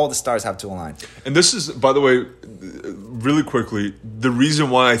 all the stars have to align. And this is, by the way, really quickly, the reason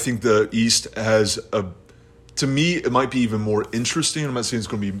why I think the East has to me, it might be even more interesting. I'm not saying it's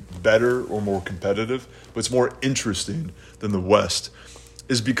going to be better or more competitive, but it's more interesting than the West,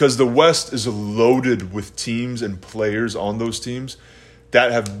 is because the West is loaded with teams and players on those teams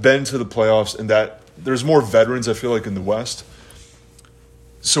that have been to the playoffs and that there's more veterans, I feel like, in the West.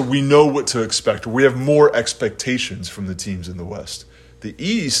 So we know what to expect. We have more expectations from the teams in the West. The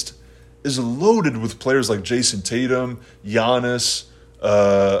East is loaded with players like Jason Tatum, Giannis,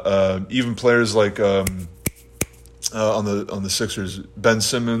 even players like on the Sixers, Ben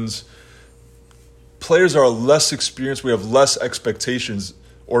Simmons. Players are less experienced. We have less expectations,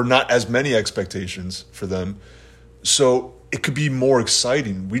 or not as many expectations for them. So it could be more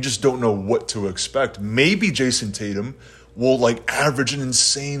exciting. We just don't know what to expect. Maybe Jason Tatum will like average an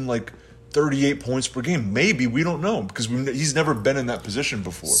insane 38 points per game. Maybe, we don't know, because he's never been in that position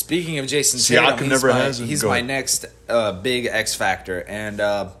before. Speaking of Jason Tatum, he's my next big X factor, and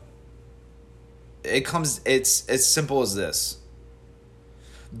it's as simple as this.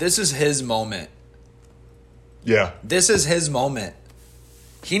 This is his moment. Yeah. This is his moment.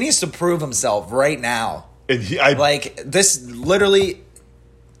 He needs to prove himself right now. And this literally,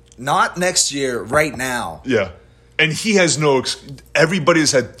 not next year, right now. Yeah. And he has everybody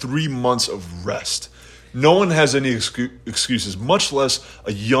has had 3 months of rest. No one has any excuses, much less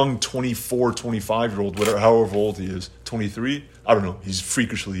a young 24, 25-year-old, however old he is, 23? I don't know. He's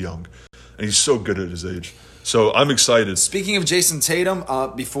freakishly young. And he's so good at his age. So I'm excited. Speaking of Jason Tatum,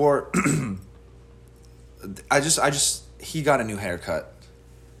 before he got a new haircut.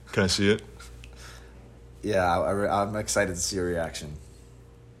 Can I see it? Yeah, I'm excited to see your reaction.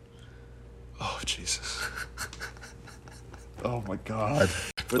 Oh, Jesus. Oh, my God.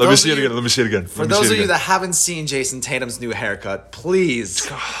 Let me see it again. For those of you that haven't seen Jason Tatum's new haircut, please.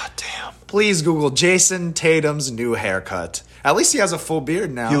 God damn. Please Google Jason Tatum's new haircut. At least he has a full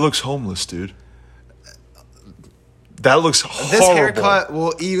beard now. He looks homeless, dude. That looks horrible. This haircut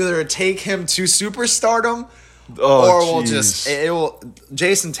will either take him to superstardom, or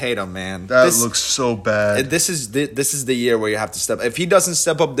Jason Tatum, man. That looks so bad. This is the year where you have to step. If he doesn't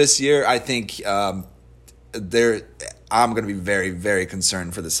step up this year, I think I'm going to be very, very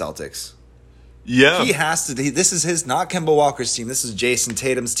concerned for the Celtics. Yeah. He has to. This is his, not Kemba Walker's team. This is Jason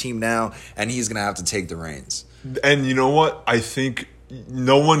Tatum's team now, and he's going to have to take the reins. And you know what? I think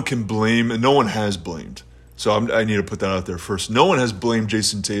no one can blame, and no one has blamed. So I need to put that out there first. No one has blamed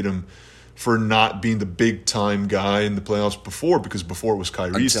Jason Tatum for not being the big-time guy in the playoffs before, because before it was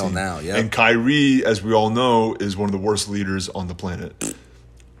Kyrie's team. Until now, yeah. And Kyrie, as we all know, is one of the worst leaders on the planet.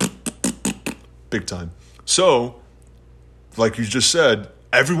 Big time. So, like you just said,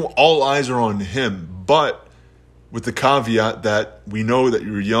 all eyes are on him, but with the caveat that we know that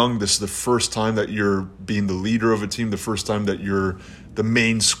you're young. This is the first time that you're being the leader of a team, the first time that you're the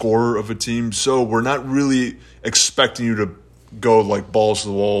main scorer of a team. So we're not really expecting you to go like balls to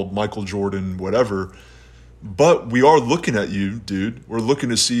the wall, Michael Jordan, whatever. But we are looking at you, dude. We're looking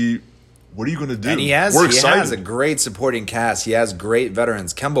to see, what are you going to do? And he has a great supporting cast. He has great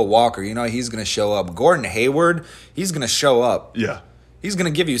veterans. Kemba Walker, he's going to show up. Gordon Hayward, he's going to show up. Yeah. He's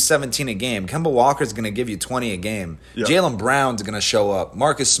going to give you 17 a game. Kemba Walker's going to give you 20 a game. Yeah. Jaylen Brown's going to show up.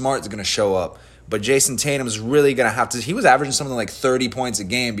 Marcus Smart's going to show up. But Jason Tatum's really going to have to – he was averaging something like 30 points a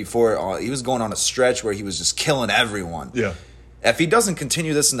game before he was going on a stretch where he was just killing everyone. Yeah. If he doesn't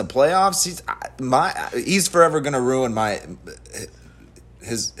continue this in the playoffs, he's forever going to ruin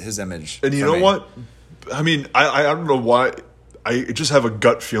his image. And you know what? I mean, I don't know why. I just have a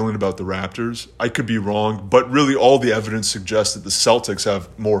gut feeling about the Raptors. I could be wrong, but really all the evidence suggests that the Celtics have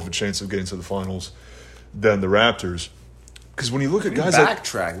more of a chance of getting to the finals than the Raptors. Because when you look at guys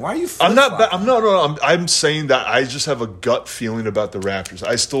backtrack. Why are you? I'm saying that I just have a gut feeling about the Raptors.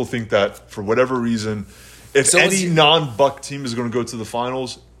 I still think that for whatever reason, if any non-Buck team is going to go to the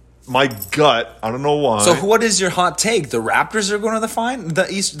finals, my gut, I don't know why. So what is your hot take? The Raptors are going to the finals, or the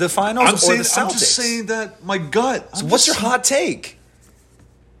Celtics? I'm just saying that my gut. So what's your hot take?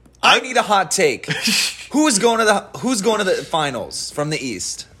 I need a hot take. Who's going to the finals from the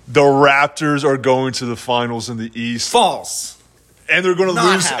East? The Raptors are going to the finals in the East. False. And they're going to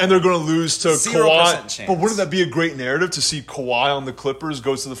lose. And they're going to lose to 0% Kawhi. chance. But wouldn't that be a great narrative to see Kawhi on the Clippers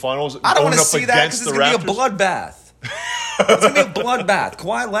goes to the finals? I don't want to see that because it's going to be a bloodbath. It's going to be a bloodbath.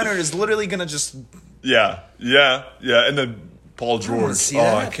 Kawhi Leonard is literally going to just... Yeah. And then Paul George.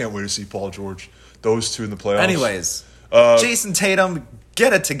 I can't wait to see Paul George. Those two in the playoffs. Anyways, Jason Tatum,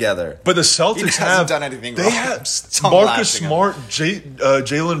 get it together. But the Celtics hasn't done anything wrong. They have Marcus Smart,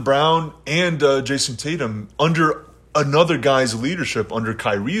 Jaylen Brown, and Jason Tatum under another guy's leadership, under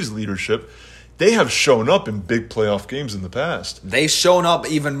Kyrie's leadership. They have shown up in big playoff games in the past. They've shown up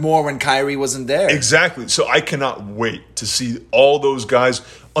even more when Kyrie wasn't there. Exactly. So I cannot wait to see all those guys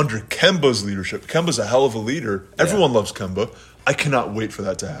under Kemba's leadership. Kemba's a hell of a leader. Everyone loves Kemba. I cannot wait for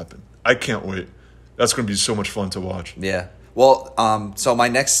that to happen. I can't wait. That's going to be so much fun to watch. Yeah. Well, so my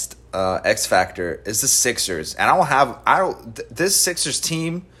next X factor is the Sixers, and this Sixers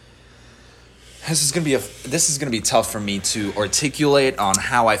team. This is gonna be tough for me to articulate on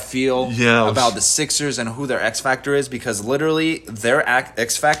how I feel about the Sixers and who their X factor is, because literally their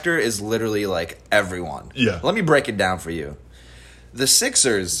X factor is literally like everyone. Yeah. Let me break it down for you. The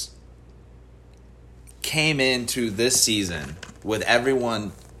Sixers came into this season with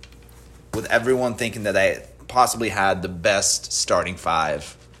everyone thinking that they possibly had the best starting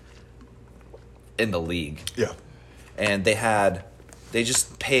five in the league. Yeah. And they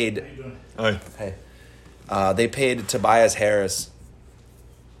just paid. Hi. Hey, they paid Tobias Harris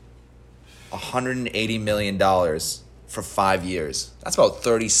 $180 million for 5 years. That's about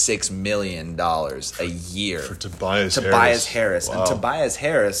 $36 million a year For Tobias Harris. Wow. And Tobias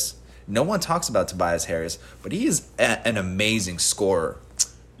Harris, no one talks about Tobias Harris, but he is an amazing scorer.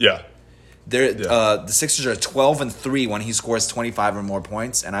 Yeah. The Sixers are 12-3 when he scores 25 or more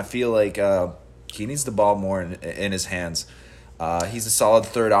points, and I feel like he needs the ball more in his hands. He's a solid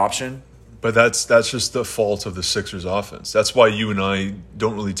third option. But that's just the fault of the Sixers offense. That's why you and I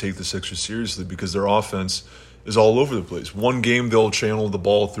don't really take the Sixers seriously, because their offense is all over the place. One game they'll channel the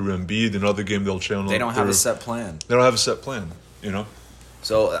ball through Embiid, another game they'll channel. They don't have a set plan. They don't have a set plan, you know.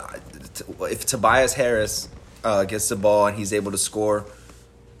 So if Tobias Harris gets the ball and he's able to score,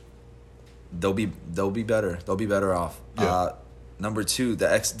 they'll be better. They'll be better off. Yeah. Number two,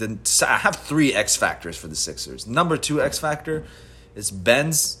 I have 3 X factors for the Sixers. Number 2 X factor is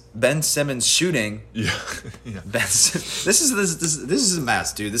Ben Simmons shooting. Yeah. Yeah. This is a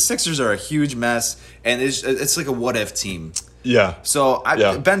mess, dude. The Sixers are a huge mess, and it's like a what if team. Yeah. So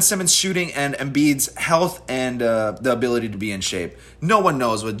Ben Simmons shooting and Embiid's health and the ability to be in shape. No one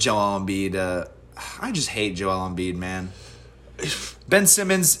knows what Joel Embiid. I just hate Joel Embiid, man. Ben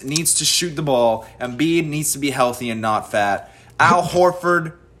Simmons needs to shoot the ball. Embiid needs to be healthy and not fat. Al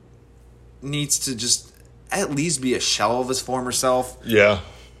Horford needs to just at least be a shell of his former self. Yeah.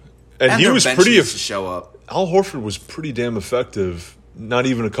 And he their was bench pretty. needs to show up. Al Horford was pretty damn effective. Not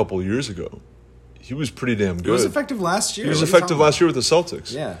even a couple of years ago, he was pretty damn good. He was effective last year. He was effective last year with the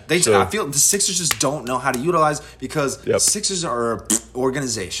Celtics. Yeah, I feel the Sixers just don't know how to utilize, because the Sixers are an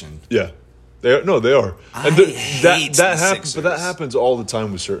organization. Yeah. They are. And hate that the happens, Sixers. but that happens all the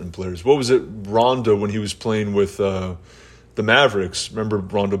time with certain players. What was it, Rondo, when he was playing with the Mavericks? Remember,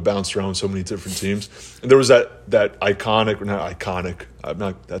 Rondo bounced around so many different teams, and there was that iconic, not iconic.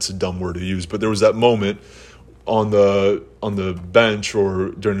 That's a dumb word to use, but there was that moment on the bench or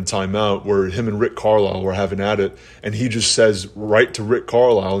during the timeout where him and Rick Carlisle were having at it, and he just says right to Rick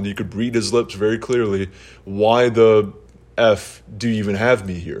Carlisle, and you could read his lips very clearly, "Why the F do you even have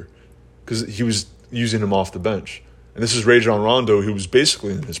me here?" Because he was using him off the bench. And this is Rajon Rondo, who was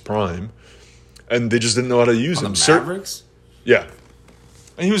basically in his prime, and they just didn't know how to use him. On the Mavericks? Yeah.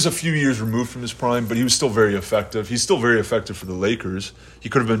 And he was a few years removed from his prime, but he was still very effective. He's still very effective for the Lakers. He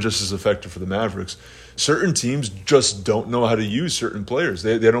could have been just as effective for the Mavericks. Certain teams just don't know how to use certain players.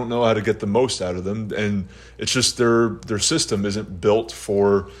 They don't know how to get the most out of them, and it's just their system isn't built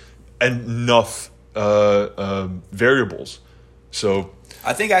for enough variables. So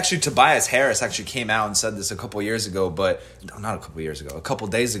I think actually Tobias Harris actually came out and said this a couple days ago. A couple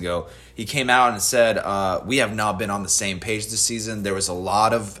days ago, he came out and said, we have not been on the same page this season. There was a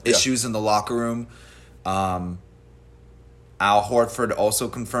lot of issues in the locker room. Al Horford also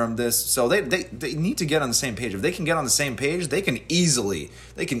confirmed this. So they need to get on the same page. If they can get on the same page, they can easily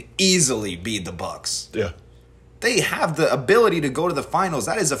beat the Bucks. yeah. They have the ability to go to the finals.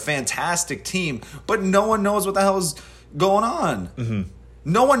 That is a fantastic team, but no one knows what the hell is going on. Mm-hmm.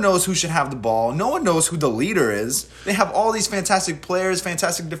 No one knows who should have the ball. No one knows who the leader is. They have all these fantastic players,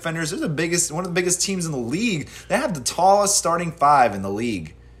 fantastic defenders. They're one of the biggest teams in the league. They have the tallest starting 5 in the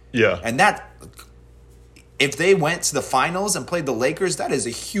league. Yeah. And if they went to the finals and played the Lakers, that is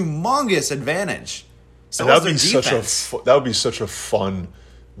a humongous advantage. So that would be such a fun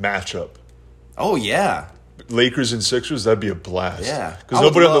matchup. Oh yeah. Lakers and Sixers, that'd be a blast. Yeah. Because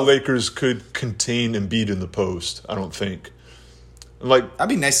nobody on the Lakers could contain Embiid in the post, I don't think. That'd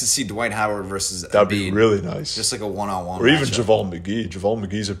be nice to see Dwight Howard versus Embiid. That'd be really nice. Just like a one-on-one Or even matchup. JaVale McGee. JaVale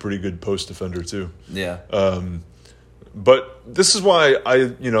McGee's a pretty good post defender too. Yeah. But this is why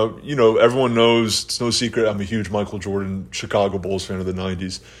everyone knows, it's no secret, I'm a huge Michael Jordan, Chicago Bulls fan of the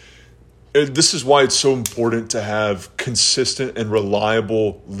 90s. This is why it's so important to have consistent and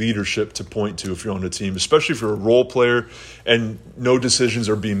reliable leadership to point to if you're on a team, especially if you're a role player and no decisions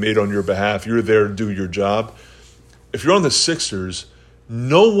are being made on your behalf. You're there to do your job. If you're on the Sixers,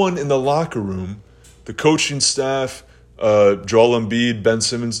 no one in the locker room, the coaching staff, Joel Embiid, Ben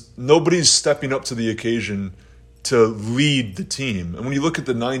Simmons, nobody's stepping up to the occasion to lead the team. And when you look at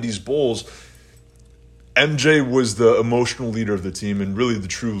the 90s Bulls, MJ was the emotional leader of the team and really the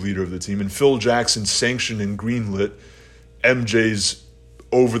true leader of the team. And Phil Jackson sanctioned and greenlit MJ's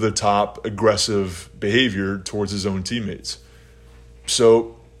over-the-top, aggressive behavior towards his own teammates.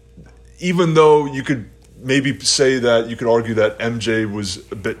 So even though you could maybe say that, you could argue that MJ was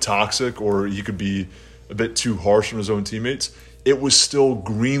a bit toxic or he could be a bit too harsh on his own teammates, it was still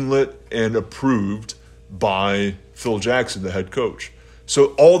greenlit and approved by Phil Jackson, the head coach. So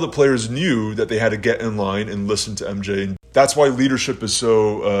all the players knew that they had to get in line and listen to MJ. And that's why leadership is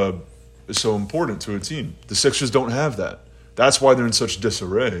so important to a team. The Sixers don't have that. That's why they're in such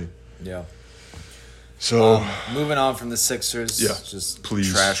disarray. Yeah. So moving on from the Sixers, just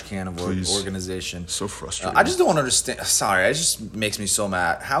please, trash can of organization. So frustrating. I just don't understand. Sorry, it just makes me so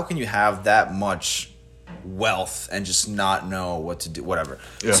mad. How can you have that much wealth and just not know what to do? Whatever.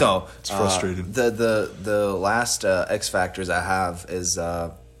 Yeah, so it's frustrating. The last X factors I have is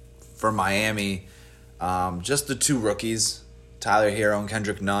for Miami, just the two rookies, Tyler Hero and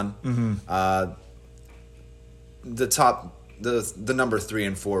Kendrick Nunn. Mm-hmm. The number 3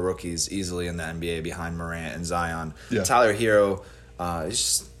 and 4 rookies easily in the NBA behind Morant and Zion. Yeah. Tyler Hero, I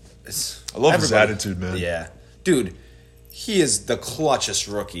love his attitude, man. Yeah, dude, he is the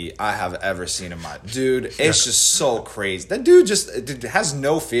clutchest rookie I have ever seen in my. Dude, it's just so crazy. That dude has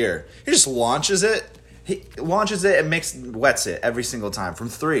no fear. He just launches it. He launches it and wets it every single time from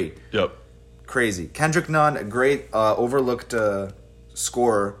 3. Yep. Crazy. Kendrick Nunn, a great overlooked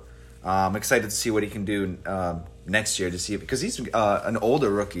scorer. I'm excited to see what he can do next year to see it because he's an older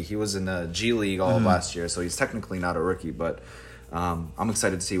rookie. He was in the G League all of last year, so he's technically not a rookie. But I'm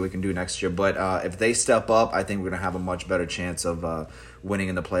excited to see what he can do next year. But if they step up, I think we're going to have a much better chance of winning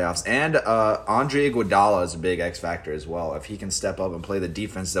in the playoffs. And Andre Iguodala is a big X factor as well. If he can step up and play the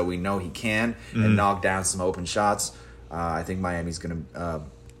defense that we know he can and knock down some open shots, I think Miami's going to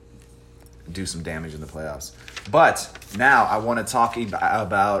do some damage in the playoffs. But now I want to talk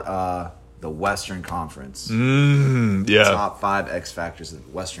about the Western Conference. Yeah. Top 5 X factors of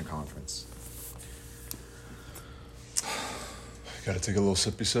the Western Conference. Got to take a little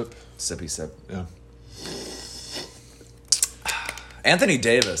sippy sip. Sippy sip. Yeah. Anthony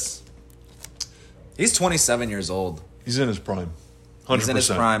Davis. He's 27 years old. He's in his prime. 100%. He's in his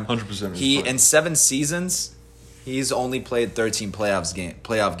prime. 100%. In 7 seasons, he's only played 13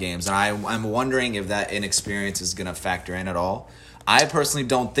 playoff games, and I'm wondering if that inexperience is going to factor in at all. I personally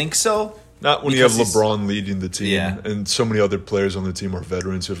don't think so. Not when you have LeBron leading the team, and so many other players on the team are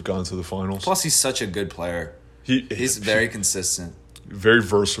veterans who have gone to the finals. Plus, he's such a good player. He's very consistent. Very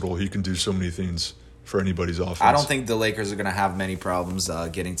versatile. He can do so many things for anybody's offense. I don't think the Lakers are going to have many problems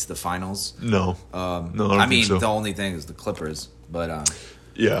getting to the finals. No. No, I mean, the only thing is the Clippers. But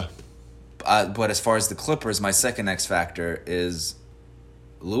yeah. But as far as the Clippers, my second X factor is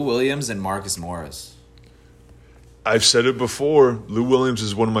Lou Williams and Marcus Morris. I've said it before. Lou Williams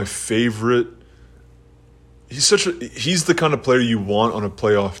is one of my favorite. He's the kind of player you want on a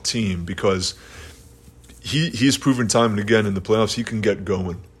playoff team because he's proven time and again in the playoffs he can get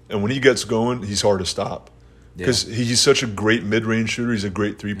going. And when he gets going, he's hard to stop. Because he's such a great mid-range shooter. He's a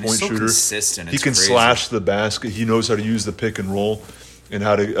great three-point shooter. Consistent. He can slash the basket. He knows how to use the pick and roll and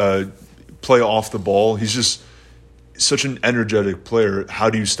how to play off the ball. He's just such an energetic player. How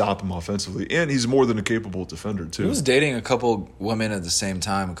do you stop him offensively? And he's more than a capable defender, too. He was dating a couple women at the same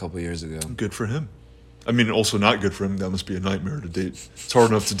time a couple years ago. Good for him. I mean, also not good for him. That must be a nightmare to date. It's hard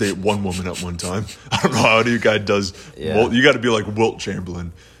enough to date one woman at one time. I don't know how any guy does. Yeah. You got to be like Wilt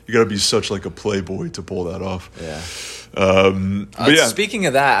Chamberlain. You got to be such like a playboy to pull that off. Yeah. But yeah. Speaking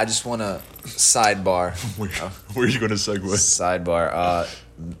of that, I just want to sidebar. Where are you going to segue? Sidebar.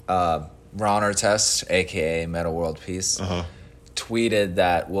 Ron Artest, a.k.a. Meta World Peace, tweeted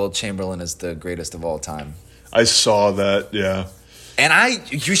that Wilt Chamberlain is the greatest of all time. I saw that, yeah. And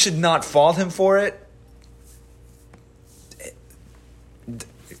you should not fault him for it.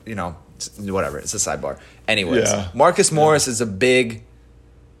 You know, whatever. It's a sidebar. Anyways, Marcus Morris is a big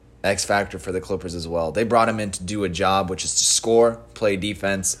X factor for the Clippers as well. They brought him in to do a job, which is to score, play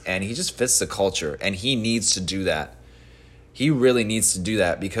defense, and he just fits the culture. And he needs to do that. He really needs to do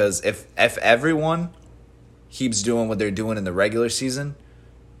that because if everyone keeps doing what they're doing in the regular season,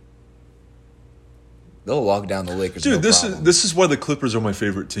 they'll lock down the Lakers. Dude, this is why the Clippers are my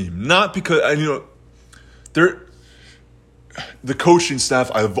favorite team. Not because they're the coaching staff.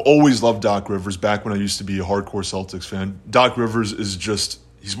 I've always loved Doc Rivers. Back when I used to be a hardcore Celtics fan, Doc Rivers is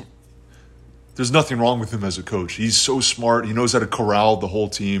there's nothing wrong with him as a coach. He's so smart. He knows how to corral the whole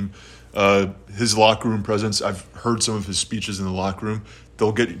team. His locker room presence. I've heard some of his speeches in the locker room.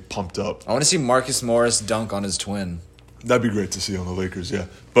 they'll get you pumped up. I want to see Marcus Morris dunk on his twin. That'd be great to see on the Lakers, yeah.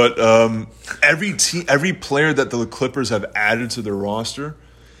 But every player that the Clippers have added to their roster,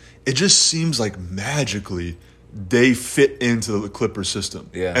 it just seems like magically they fit into the Clippers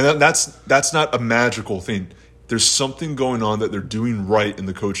system. Yeah. And that's not a magical thing. There's something going on that they're doing right in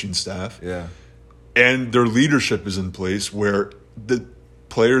the coaching staff. Yeah. And their leadership is in place where the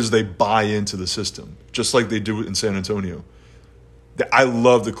players, they buy into the system, just like they do it in San Antonio. I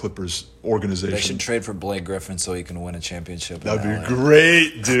love the Clippers organization. They should trade for Blake Griffin so he can win a championship. That'd be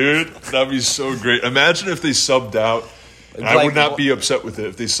great, dude. That'd be so great. Imagine if they subbed out. And I would not be upset with it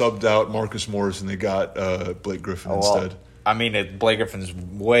if they subbed out Marcus Morris and they got Blake Griffin instead. I mean, Blake Griffin's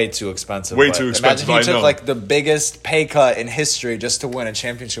way too expensive. Way too expensive, Imagine he I took know. like the biggest pay cut in history just to win a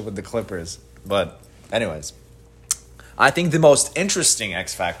championship with the Clippers. But anyways, I think the most interesting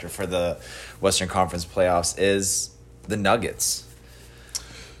X factor for the Western Conference playoffs is the Nuggets.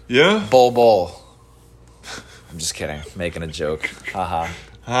 Yeah? Bol. I'm just kidding. Making a joke. Haha.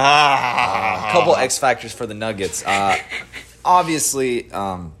 A couple X factors for the Nuggets. Obviously,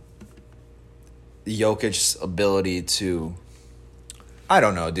 Jokic's ability to, I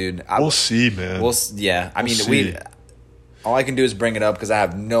don't know, dude. We'll see, man. Yeah. I mean, see. all I can do is bring it up because I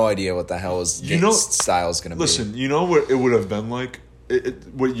have no idea what the hell his style is going to be. Listen, you know what it would have been like?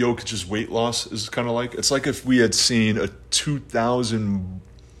 What Jokic's weight loss is kind of like? It's like if we had seen a 2000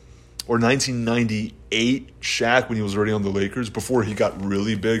 or 1998 Shaq when he was already on the Lakers before he got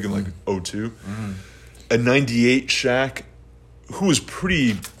really big in like 2002. Mm-hmm. A 98 Shaq who was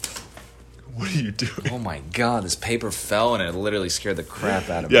pretty... What are you doing? Oh my God, this paper fell and it literally scared the crap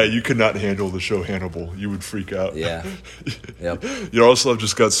out of me. Yeah, me. you could not handle the show Hannibal. You would freak out. Yeah. Yep. Yaroslav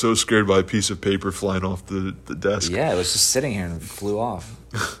just got so scared by a piece of paper flying off the desk. Yeah, it was just sitting here and it flew off.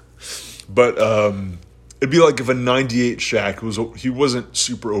 But it'd be like if a 98 Shaq, he wasn't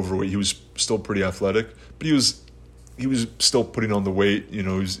super overweight. He was still pretty athletic, but he was still putting on the weight. You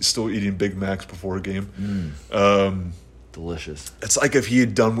know, he was still eating Big Macs before a game. Delicious. It's like if he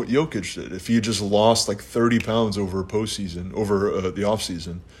had done what Jokic did. If he had just lost like 30 pounds over the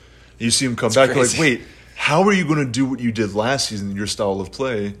offseason. You see him come back, you're like, wait, how are you going to do what you did last season in your style of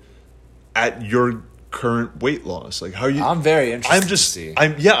play at your current weight loss? Like, how are you? I'm very interested.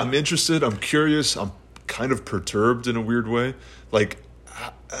 I'm interested. I'm curious. I'm kind of perturbed in a weird way. Like,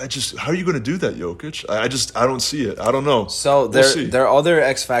 how are you going to do that, Jokic? I don't see it. I don't know. So their other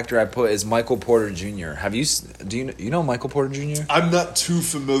X factor I put is Michael Porter Jr. Do you know Michael Porter Jr.? I'm not too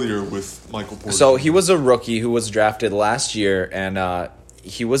familiar with Michael Porter. So he was a rookie who was drafted last year, and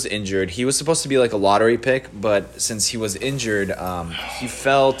he was injured. He was supposed to be like a lottery pick, but since he was injured, he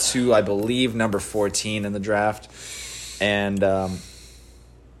fell to, I believe, number 14 in the draft, and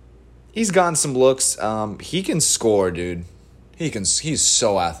he's gotten some looks. He can score, dude. He's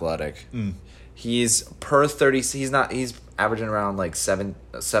so athletic. He's per 30. He's averaging around like 7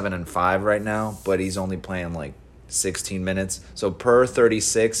 and 5 right now, but he's only playing like 16 minutes. So per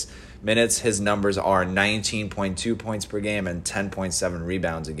 36 minutes, his numbers are 19.2 points per game and 10.7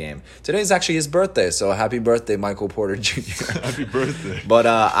 rebounds a game. Today's actually his birthday, so happy birthday, Michael Porter Jr. Happy birthday.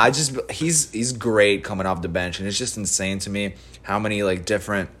 But he's great coming off the bench, and it's just insane to me how many like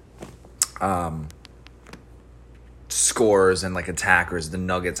different scorers and like attackers the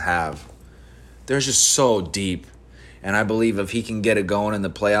Nuggets have. They're just so deep, and I believe if he can get it going in the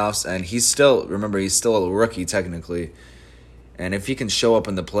playoffs, and he's still a rookie technically, and if he can show up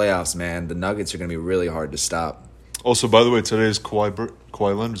in the playoffs, man, the Nuggets are going to be really hard to stop. Also, by the way, today is Kawhi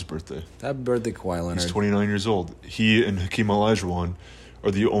Leonard's birthday. Happy birthday, Kawhi Leonard. He's 29 years old. He and Hakeem Olajuwon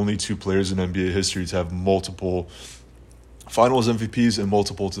are the only two players in NBA history to have multiple Finals MVPs and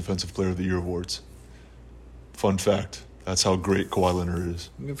multiple Defensive Player of the Year awards. Fun fact. That's how great Kawhi Leonard is.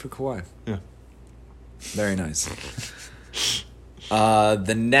 Good for Kawhi. Yeah. Very nice.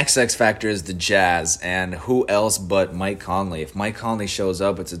 The next X factor is the Jazz, and who else but Mike Conley? If Mike Conley shows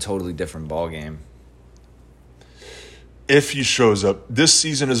up, it's a totally different ballgame. If he shows up, this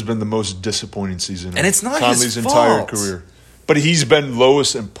season has been the most disappointing season and it's not Conley's his entire fault. career. But he's been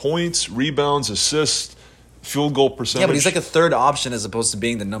lowest in points, rebounds, assists, field goal percentage. Yeah, but he's like a third option as opposed to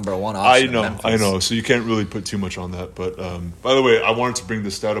being the number one option. I know. So you can't really put too much on that. But by the way, I wanted to bring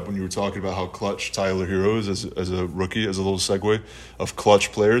this stat up when you were talking about how clutch Tyler Hero is as a rookie, as a little segue of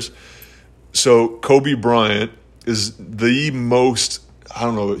clutch players. So Kobe Bryant is the most, I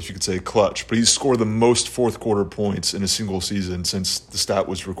don't know if you could say clutch, but he's scored the most fourth quarter points in a single season since the stat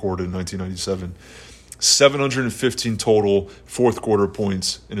was recorded in 1997. 715 total fourth quarter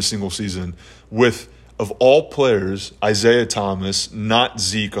points in a single season with, of all players, Isaiah Thomas, not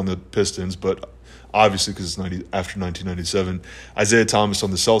Zeke on the Pistons, but obviously because it's after 1997. Isaiah Thomas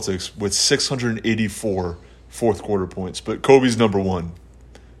on the Celtics with 684 fourth quarter points. But Kobe's number one,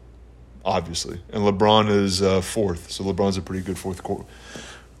 obviously. And LeBron is fourth. So LeBron's a pretty good fourth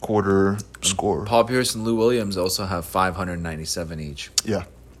quarter scorer. Paul Pierce and Lou Williams also have 597 each. Yeah.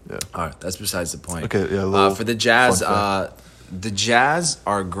 All right, that's besides the point. Okay, yeah. For the Jazz, the Jazz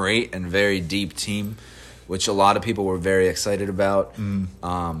are a great and very deep team, which a lot of people were very excited about.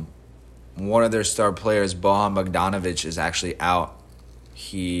 One of their star players, Bojan Bogdanovic, is actually out.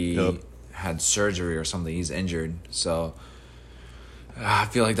 He had surgery or something. He's injured. So I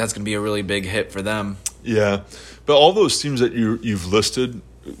feel like that's going to be a really big hit for them. Yeah. But all those teams that you've listed,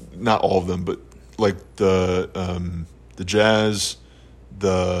 not all of them, but like the Jazz,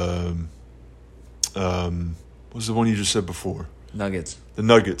 what was the one you just said before? Nuggets. The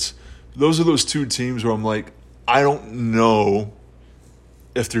Nuggets. Those are those two teams where I'm like, I don't know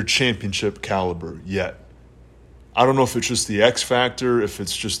if they're championship caliber yet. I don't know if it's just the X factor, if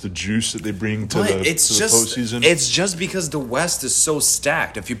it's just the juice that they bring to the postseason. It's just because the West is so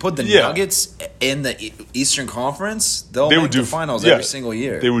stacked. If you put the Nuggets in the Eastern Conference, they would do the finals every single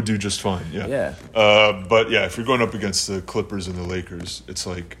year. They would do just fine, yeah. But, yeah, if you're going up against the Clippers and the Lakers, it's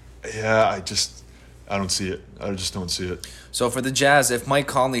like, I don't see it. I just don't see it. So for the Jazz, if Mike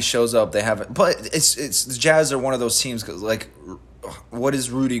Conley shows up, they have it. But it's the Jazz are one of those teams, like, what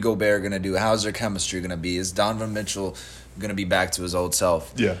is Rudy Gobert going to do? How's their chemistry going to be? Is Donovan Mitchell going to be back to his old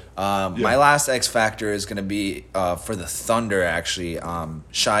self? Yeah. My last X factor is going to be for the Thunder, actually.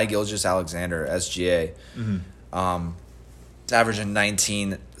 Shai Gilgeous-Alexander, SGA. He's averaging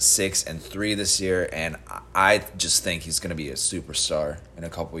 19, 6, and 3 this year, and I just think he's going to be a superstar in a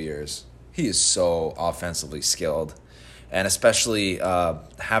couple years. He is so offensively skilled. And especially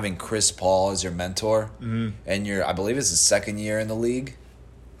having Chris Paul as your mentor, and I believe it's his second year in the league,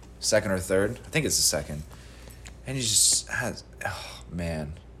 second or third. I think it's the second. And he just has,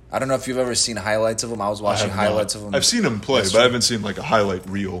 man. I don't know if you've ever seen highlights of him. I was watching highlights of him. I've seen him play, but I haven't seen like a highlight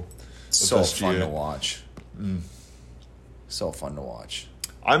reel. So SGA. Fun to watch. So fun to watch.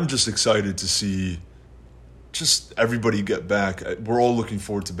 I'm just excited to see just everybody get back. We're all looking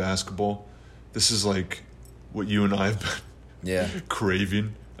forward to basketball. This is like what you and I have been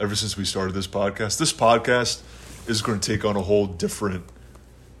craving ever since we started this podcast. This podcast is going to take on a whole different...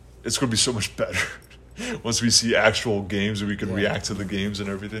 It's going to be so much better once we see actual games and we can react to the games and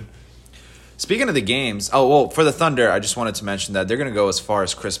everything. Speaking of the games, for the Thunder, I just wanted to mention that they're going to go as far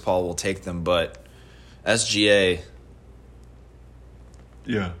as Chris Paul will take them, but SGA...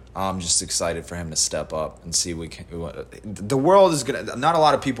 Yeah. I'm just excited for him to step up and see the world is going to... Not a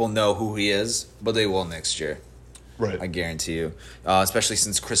lot of people know who he is, but they will next year. Right. I guarantee you. Especially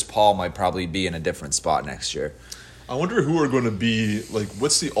since Chris Paul might probably be in a different spot next year. I wonder who are going to be... Like,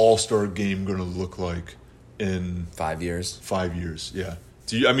 what's the All-Star game going to look like in... 5 years? 5 years, yeah.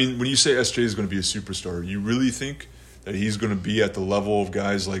 When you say SJ is going to be a superstar, you really think that he's going to be at the level of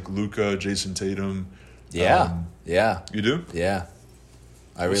guys like Luka, Jason Tatum? Yeah. You do? Yeah.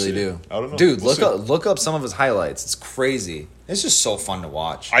 I really do. I don't know. Dude, look up some of his highlights. It's crazy. It's just so fun to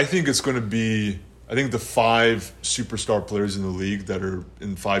watch. I think it's going to be... I think the 5 superstar players in the league that are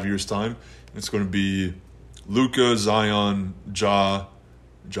in 5 years' time, it's going to be Luka, Zion, Ja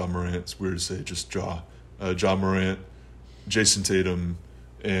Morant. It's weird to say, just Ja Morant, Jason Tatum,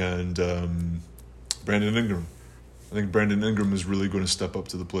 and Brandon Ingram. I think Brandon Ingram is really going to step up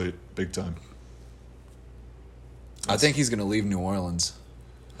to the plate big time. I think he's going to leave New Orleans.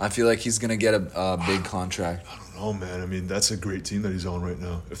 I feel like he's going to get a big contract. I don't know, man. I mean, that's a great team that he's on right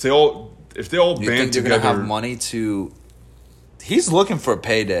now. If they all band together, you think they're going to have money to... He's looking for a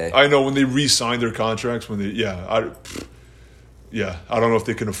payday. I know when they re-sign their contracts, I don't know if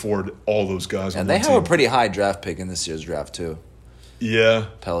they can afford all those guys. And they have a pretty high draft pick in this year's draft too. Yeah,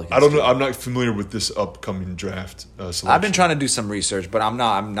 Pelicans. I don't know. I'm not familiar with this upcoming draft selection. I've been trying to do some research, but I'm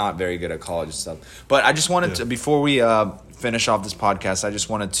not very good at college and stuff. But I just wanted to, before we finish off this podcast, I just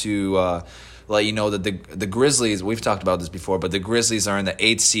wanted to let you know that the Grizzlies. We've talked about this before, but the Grizzlies are in the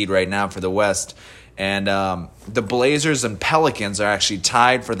 8th seed right now for the West, and the Blazers and Pelicans are actually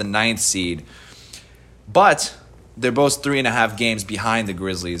tied for the 9th seed, but they're both 3.5 games behind the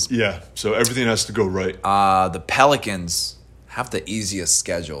Grizzlies. Yeah, so everything has to go right. The Pelicans have the easiest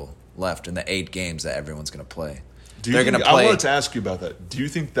schedule left in the 8 games that everyone's going to play. I wanted to ask you about that. Do you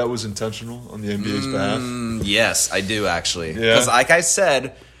think that was intentional on the NBA's behalf? Yes, I do actually. Yeah. Because like I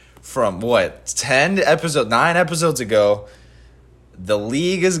said, from 9 episodes ago, the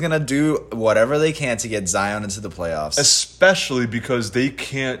league is going to do whatever they can to get Zion into the playoffs. Especially because they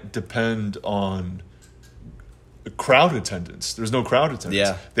can't depend on crowd attendance. There's no crowd attendance.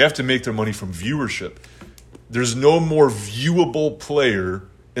 Yeah. They have to make their money from viewership. There's no more viewable player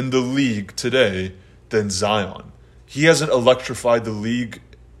in the league today than Zion. He hasn't electrified the league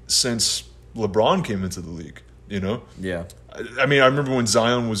since LeBron came into the league, you know? Yeah. I mean, I remember when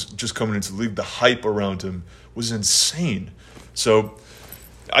Zion was just coming into the league, the hype around him was insane. So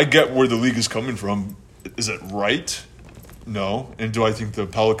I get where the league is coming from. Is it right? No. And do I think the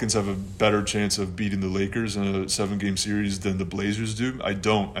Pelicans have a better chance of beating the Lakers in a 7-game series than the Blazers do? I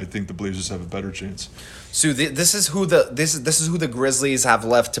don't. I think the Blazers have a better chance. So this is who the Grizzlies have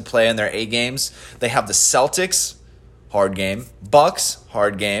left to play in their 8 games. They have the Celtics, hard game. Bucks,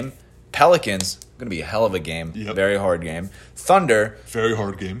 hard game. Pelicans, going to be a hell of a game. Yep. Very hard game. Thunder, Very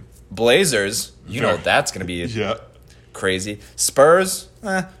hard game. Blazers, you know Very- that's going to be Yeah. crazy. Spurs,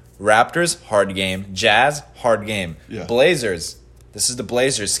 Raptors, hard game. Jazz, hard game. Yeah. Blazers, this is the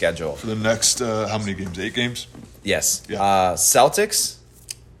Blazers schedule. For the next, how many games? 8 games? Yes. Yeah. Celtics,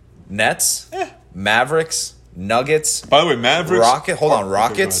 Nets, Mavericks, Nuggets, By the way, Mavericks. Rockets, okay, go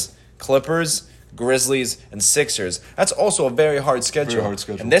Rockets, ahead. Clippers, Grizzlies, and Sixers. That's also a very hard schedule. Very hard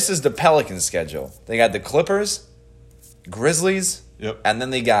schedule. And this is the Pelicans schedule. They got the Clippers, Grizzlies, Yep. and then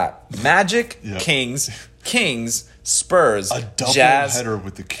they got Magic, Yep. Kings, Spurs, A double Jazz, header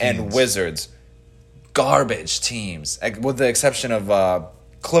with the Kings. and Wizards. Garbage teams, with the exception of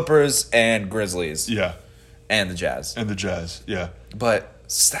Clippers and Grizzlies Yeah. and the Jazz. And the Jazz. Yeah. But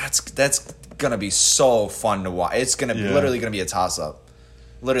that's gonna be so fun to watch. It's gonna Yeah. literally gonna be a toss up.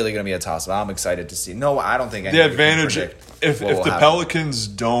 Literally gonna be a toss up. I'm excited to see. No, I don't think The anybody can advantage, predict if what will the happen. Pelicans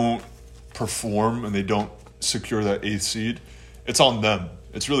don't perform and they don't secure that 8th seed, it's on them.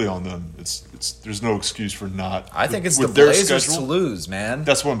 It's really on them. It's there's no excuse for not. I think it's with the their Blazers schedule. to lose, man.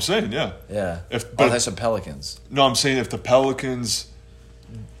 That's what I'm saying. Yeah. Yeah. If But that's the Pelicans. no, I'm saying if the Pelicans,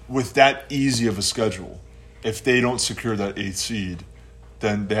 with that easy of a schedule, if they don't secure that 8th seed,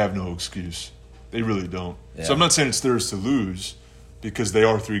 then they have no excuse. They really don't. Yeah. So I'm not saying it's theirs to lose because they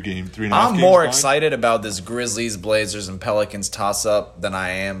are 3.5 I'm games more behind. excited about this Grizzlies, Blazers, and Pelicans toss up than I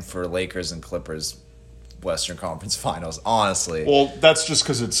am for Lakers and Clippers Western Conference Finals. Honestly. Well, that's just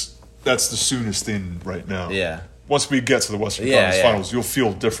because that's the soonest thing right now. Yeah. Once we get to the Western Yeah, Conference yeah. Finals, you'll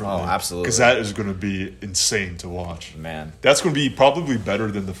feel differently. Oh, absolutely. Because that is going to be insane to watch. Man. That's going to be probably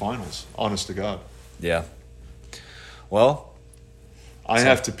better than the finals, honest to God. Yeah. Well, I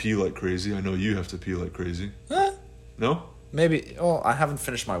have to pee like crazy. I know you have to pee like crazy. No? maybe. Oh, I haven't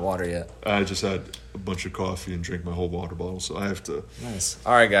finished my water yet. I just had a bunch of coffee and drank my whole water bottle, so I have to. Nice.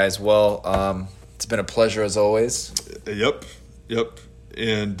 All right, guys. Well, it's been a pleasure as always. Yep.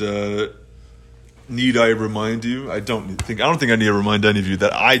 And need I remind you? I don't think I need to remind any of you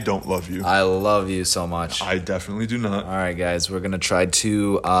that I don't love you. I love you so much. I definitely do not. All right, guys. We're gonna try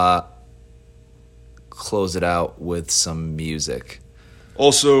to close it out with some music.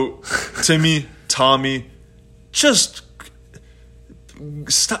 Also, Timmy, Tommy, just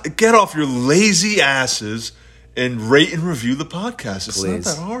get off your lazy asses and rate and review the podcast. It's Please.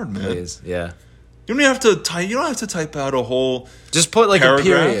 not that hard, man. Please, yeah. You don't have to type. You don't have to type out a whole. Just put like Paragraph? a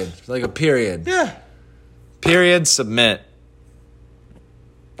period. Like a period. Yeah. Period, submit.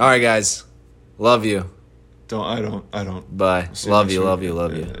 All right, guys. Love you. I don't. Bye. See you Love next you, week. love you,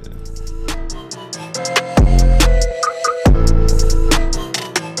 love you.